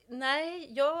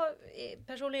 Nej,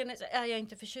 personligen är jag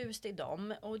inte förtjust i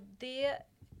dem. Och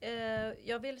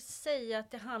jag vill säga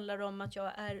att det handlar om att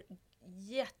jag är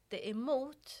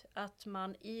jätteemot att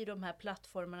man i de här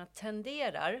plattformarna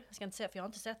tenderar, jag ska inte säga för jag har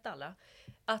inte sett alla,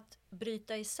 att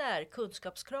bryta isär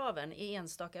kunskapskraven i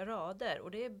enstaka rader.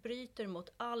 Och det bryter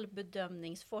mot all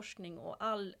bedömningsforskning och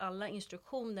alla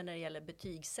instruktioner när det gäller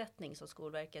betygssättning som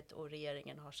Skolverket och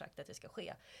regeringen har sagt att det ska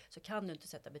ske. Så kan du inte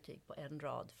sätta betyg på en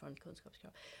rad från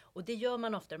kunskapskrav. Och det gör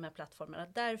man ofta i de här plattformarna.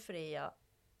 Därför är jag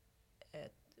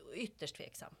ytterst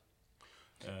tveksam.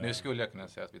 Nu skulle jag kunna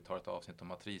säga att vi tar ett avsnitt om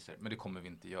matriser, men det kommer vi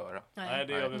inte göra. Nej,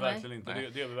 det gör vi verkligen inte.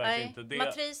 Det gör vi verkligen inte.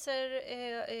 Matriser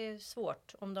är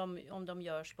svårt om de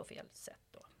görs på fel sätt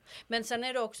då. Men sen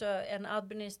är det också en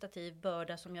administrativ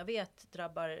börda som jag vet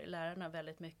drabbar lärarna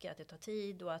väldigt mycket. Att det tar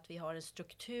tid och att vi har en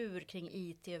struktur kring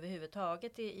IT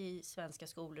överhuvudtaget i svenska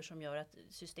skolor som gör att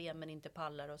systemen inte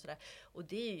pallar och sådär. Och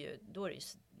då är det ju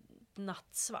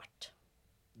nattsvart.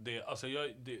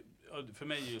 för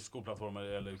mig är ju skolplattformar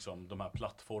eller liksom de här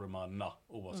plattformarna,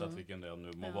 oavsett vilken det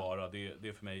nu må vara, det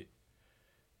är för mig,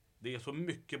 det är så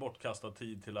mycket bortkastad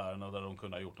tid till lärarna där de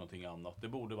kunde ha gjort någonting annat. Det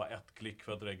borde vara ett klick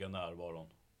för att regga närvaron.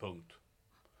 Punkt.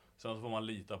 Sen så får man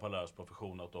lita på lärarens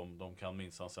profession att de kan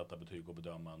minsann sätta betyg och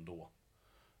bedöma ändå.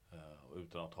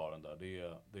 Utan att ha den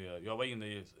där. Jag var inne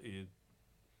i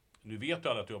nu vet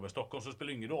jag alla att jag jobbar i Stockholm, så det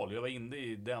spelar ingen roll. Jag var inne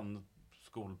i den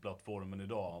skolplattformen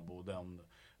idag och den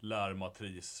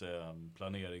lärmatris,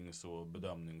 planerings- och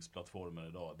bedömningsplattformen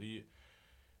idag.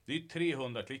 Det är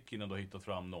 300 klick innan du har hittat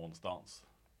fram någonstans.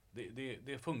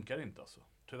 Det funkar inte alltså,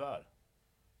 tyvärr.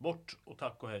 Bort och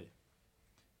tack och hej.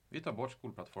 Vi tar bort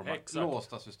skolplattformar. Exakt.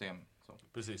 Låsta system. Så.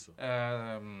 Precis så.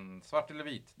 Svart eller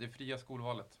vit, det fria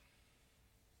skolvalet.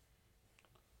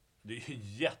 Det är en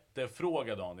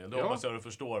jättefråga, Daniel. Det hoppas jag du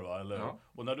förstår, va? Eller? Ja.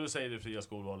 Och när du säger det fria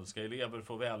skolvalet, ska elever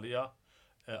få välja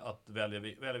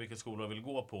vilken skola de vill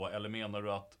gå på? Eller menar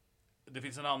du att det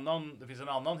finns en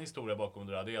annan historia bakom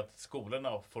det där? Det är att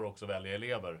skolorna får också välja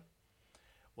elever.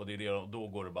 Och då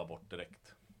går det bara bort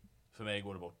direkt. För mig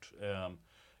går det bort.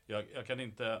 Jag kan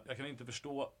inte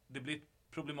förstå. Det blir ett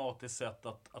problematiskt sätt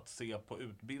att se på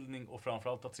utbildning och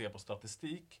framförallt att se på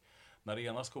statistik. När de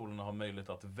ena skolorna har möjlighet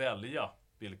att välja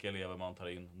vilka elever man tar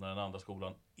in, när den andra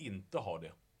skolan inte har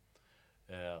det.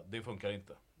 Det funkar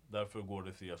inte. Därför går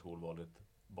det fria skolvalet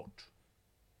bort.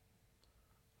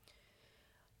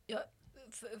 Ja,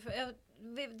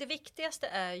 det viktigaste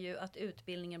är ju att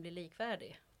utbildningen blir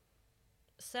likvärdig.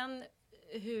 Sen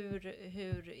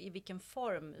i vilken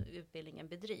form utbildningen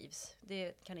bedrivs,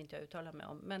 det kan inte jag uttala mig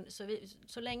om. Men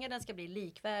så länge den ska bli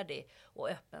likvärdig och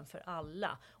öppen för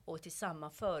alla och till samma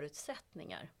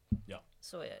förutsättningar,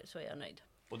 så är jag nöjd.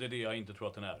 Och det är det jag inte tror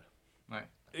att den är. Nej.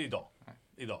 Idag.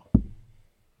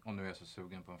 Och nu är jag så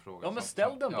sugen på en fråga. Ja, men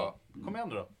ställ den då. Kom igen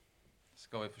då.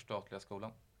 Ska vi förstatliga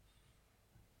skolan?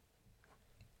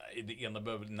 Nej, det ena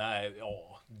behöver...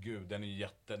 Gud, den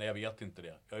är nej, jag vet inte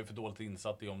det. Jag är för dåligt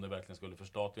insatt i om det verkligen skulle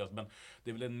förstatligas. Men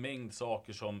det är väl en mängd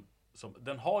saker som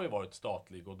den har ju varit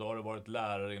statlig och då har det varit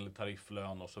lärare enligt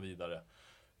tarifflön och så vidare.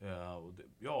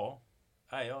 Jag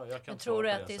kan tror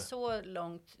du att det är så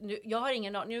långt?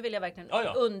 Nu vill jag verkligen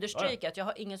understryka att jag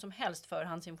har ingen som helst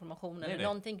förhandsinformation eller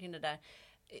någonting kring det där.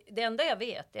 Det enda jag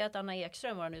vet är att Anna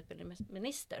Ekström, vår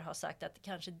utbildningsminister, har sagt att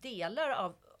kanske delar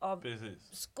av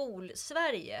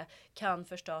Skolsverige kan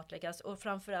förstatligas, och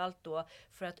framförallt då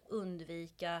för att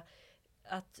undvika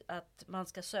att man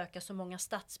ska söka så många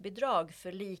statsbidrag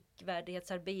för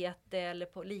likvärdighetsarbete eller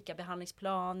på lika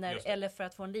behandlingsplaner eller för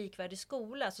att få en likvärdig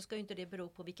skola, så ska ju inte det bero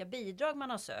på vilka bidrag man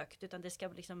har sökt, utan det ska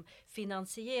liksom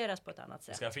finansieras på ett annat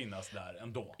sätt. Det ska finnas där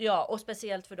ändå. Ja, och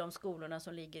speciellt för de skolorna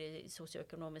som ligger i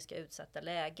socioekonomiska utsatta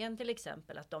lägen till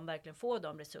exempel, att de verkligen får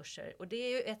de resurser. Och det är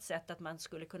ju ett sätt att man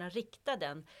skulle kunna rikta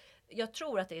den. Jag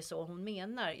tror att det är så hon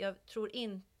menar. Jag tror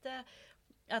inte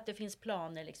att det finns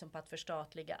planer liksom på att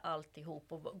förstatliga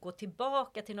alltihop och gå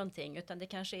tillbaka till någonting, utan det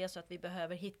kanske är så att vi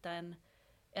behöver hitta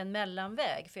en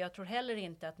mellanväg, för jag tror heller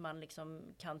inte att man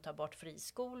liksom kan ta bort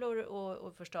friskolor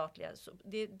och förstatliga. Så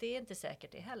det är inte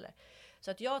säkert det heller.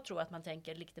 Så att jag tror att man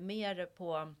tänker lite mer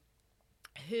på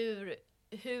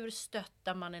hur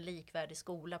stöttar man en likvärdig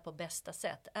skola på bästa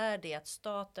sätt? Är det att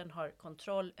staten har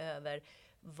kontroll över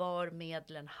var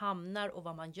medlen hamnar och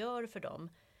vad man gör för dem?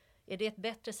 Är det ett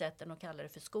bättre sätt än att kalla det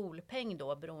för skolpeng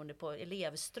då, beroende på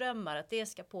elevströmmar, att det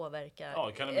ska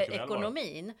påverka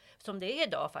ekonomin? Som det är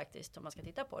idag faktiskt, om man ska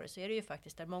titta på det, så är det ju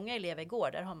faktiskt där många elever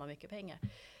går, där har man mycket pengar.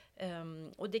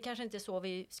 Och det kanske inte är så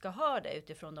vi ska ha det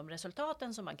utifrån de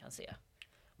resultaten som man kan se.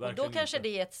 Och då kanske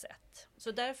det är ett sätt.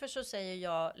 Så därför så säger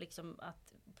jag liksom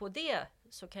att på det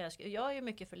så kan jag är ju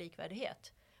mycket för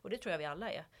likvärdighet. Och det tror jag vi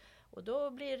alla är. Och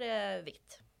då blir det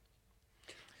vitt.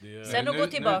 Sen att gå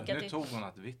tillbaka nu tog hon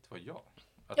att vitt var jag.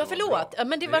 Ja, förlåt. Ja,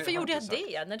 men varför gjorde jag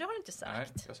det? Nej, det har du inte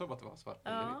sagt. Nej, jag sa bara att det var svart.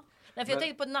 Ja. Nej, för jag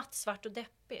tänkte på nattsvart och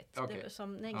deppigt. Okay. Det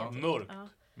som negativt.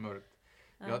 Mörkt.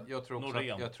 Ja. Jag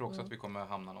tror också att vi kommer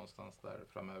hamna någonstans där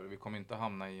framöver. Vi kommer inte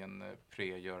hamna i en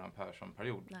pre-Göran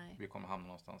Persson-period. Nej. Vi kommer hamna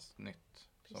någonstans nytt.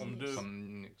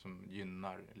 Som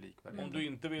gynnar likvärdighet. Om du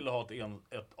inte ville ha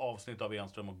ett avsnitt av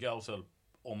Enström och Gausel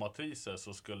om matriser,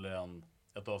 så skulle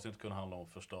ett avsnitt kunna handla om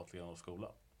förstatligande av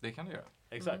skolan. Det kan du göra.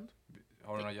 Exakt.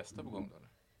 Har du några gäster på gång då? Eller?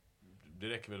 Det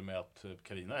räcker väl med att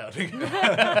Carina är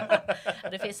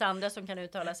här. Det finns andra som kan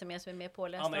uttala sig mer, som är mer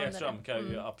pålästa. Anna Ekström kan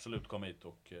ju absolut komma hit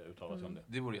och uttala sig om det.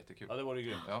 Det vore jättekul. Ja, det vore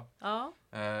grymt. Ja.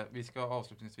 Vi ska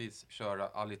avslutningsvis köra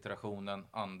allitterationen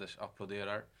Anders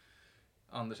applåderar.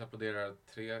 Anders applåderar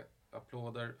 3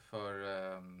 applåder för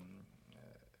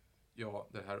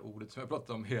det här ordet som jag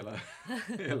pratade om hela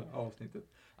avsnittet.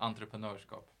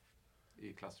 Entreprenörskap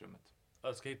i klassrummet.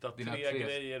 Jag ska hitta tre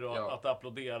grejer och att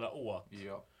applådera åt.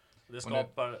 Ja. Det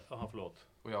skapar... förlåt.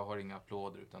 Och jag har inga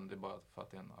applåder utan det är bara för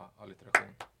att det är en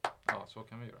allitteration. Ja, så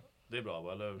kan vi göra. Det är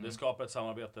bra, eller det skapar ett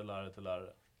samarbete lärare till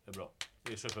lärare. Det är bra.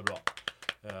 Det är superbra.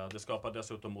 Det skapar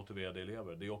dessutom motiverade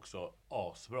elever. Det är också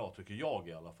asbra tycker jag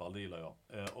i alla fall. Det gillar jag.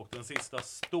 Och den sista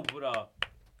stora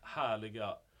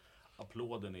härliga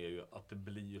applåden är ju att det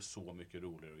blir så mycket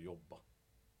roligare att jobba.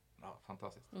 Ja,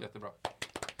 fantastiskt. Jättebra.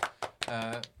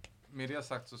 Med det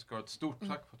sagt så ska jag ett stort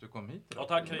tack för att du kom hit idag. Ja,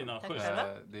 tack Carina.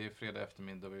 Det är fredag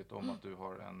eftermärdag och vi vet om att du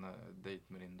har en dejt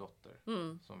med din dotter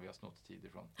som vi har snott tid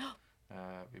ifrån.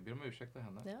 Vi ber om ursäkt till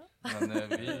henne. Ja. Men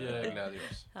vi glädjer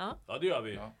oss. Ja, det gör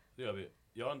vi. Ja. Det gör vi.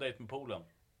 Jag har en dejt med poolen.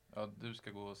 Ja, du ska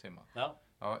gå och simma. Ja.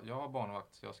 Ja, jag har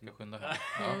barnvakt så jag ska skynda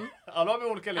hem. Ja. Alla har vi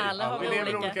olika liv. Vi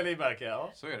lever olika liv märker jag.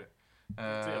 Ja. Så är det.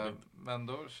 Men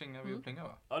då tjingar vi och plingar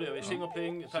va? Ja det gör vi. Tjing och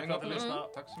pling. Tack för att du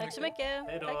lyssnade. Tack så mycket.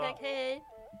 Hej då. Tack, hej.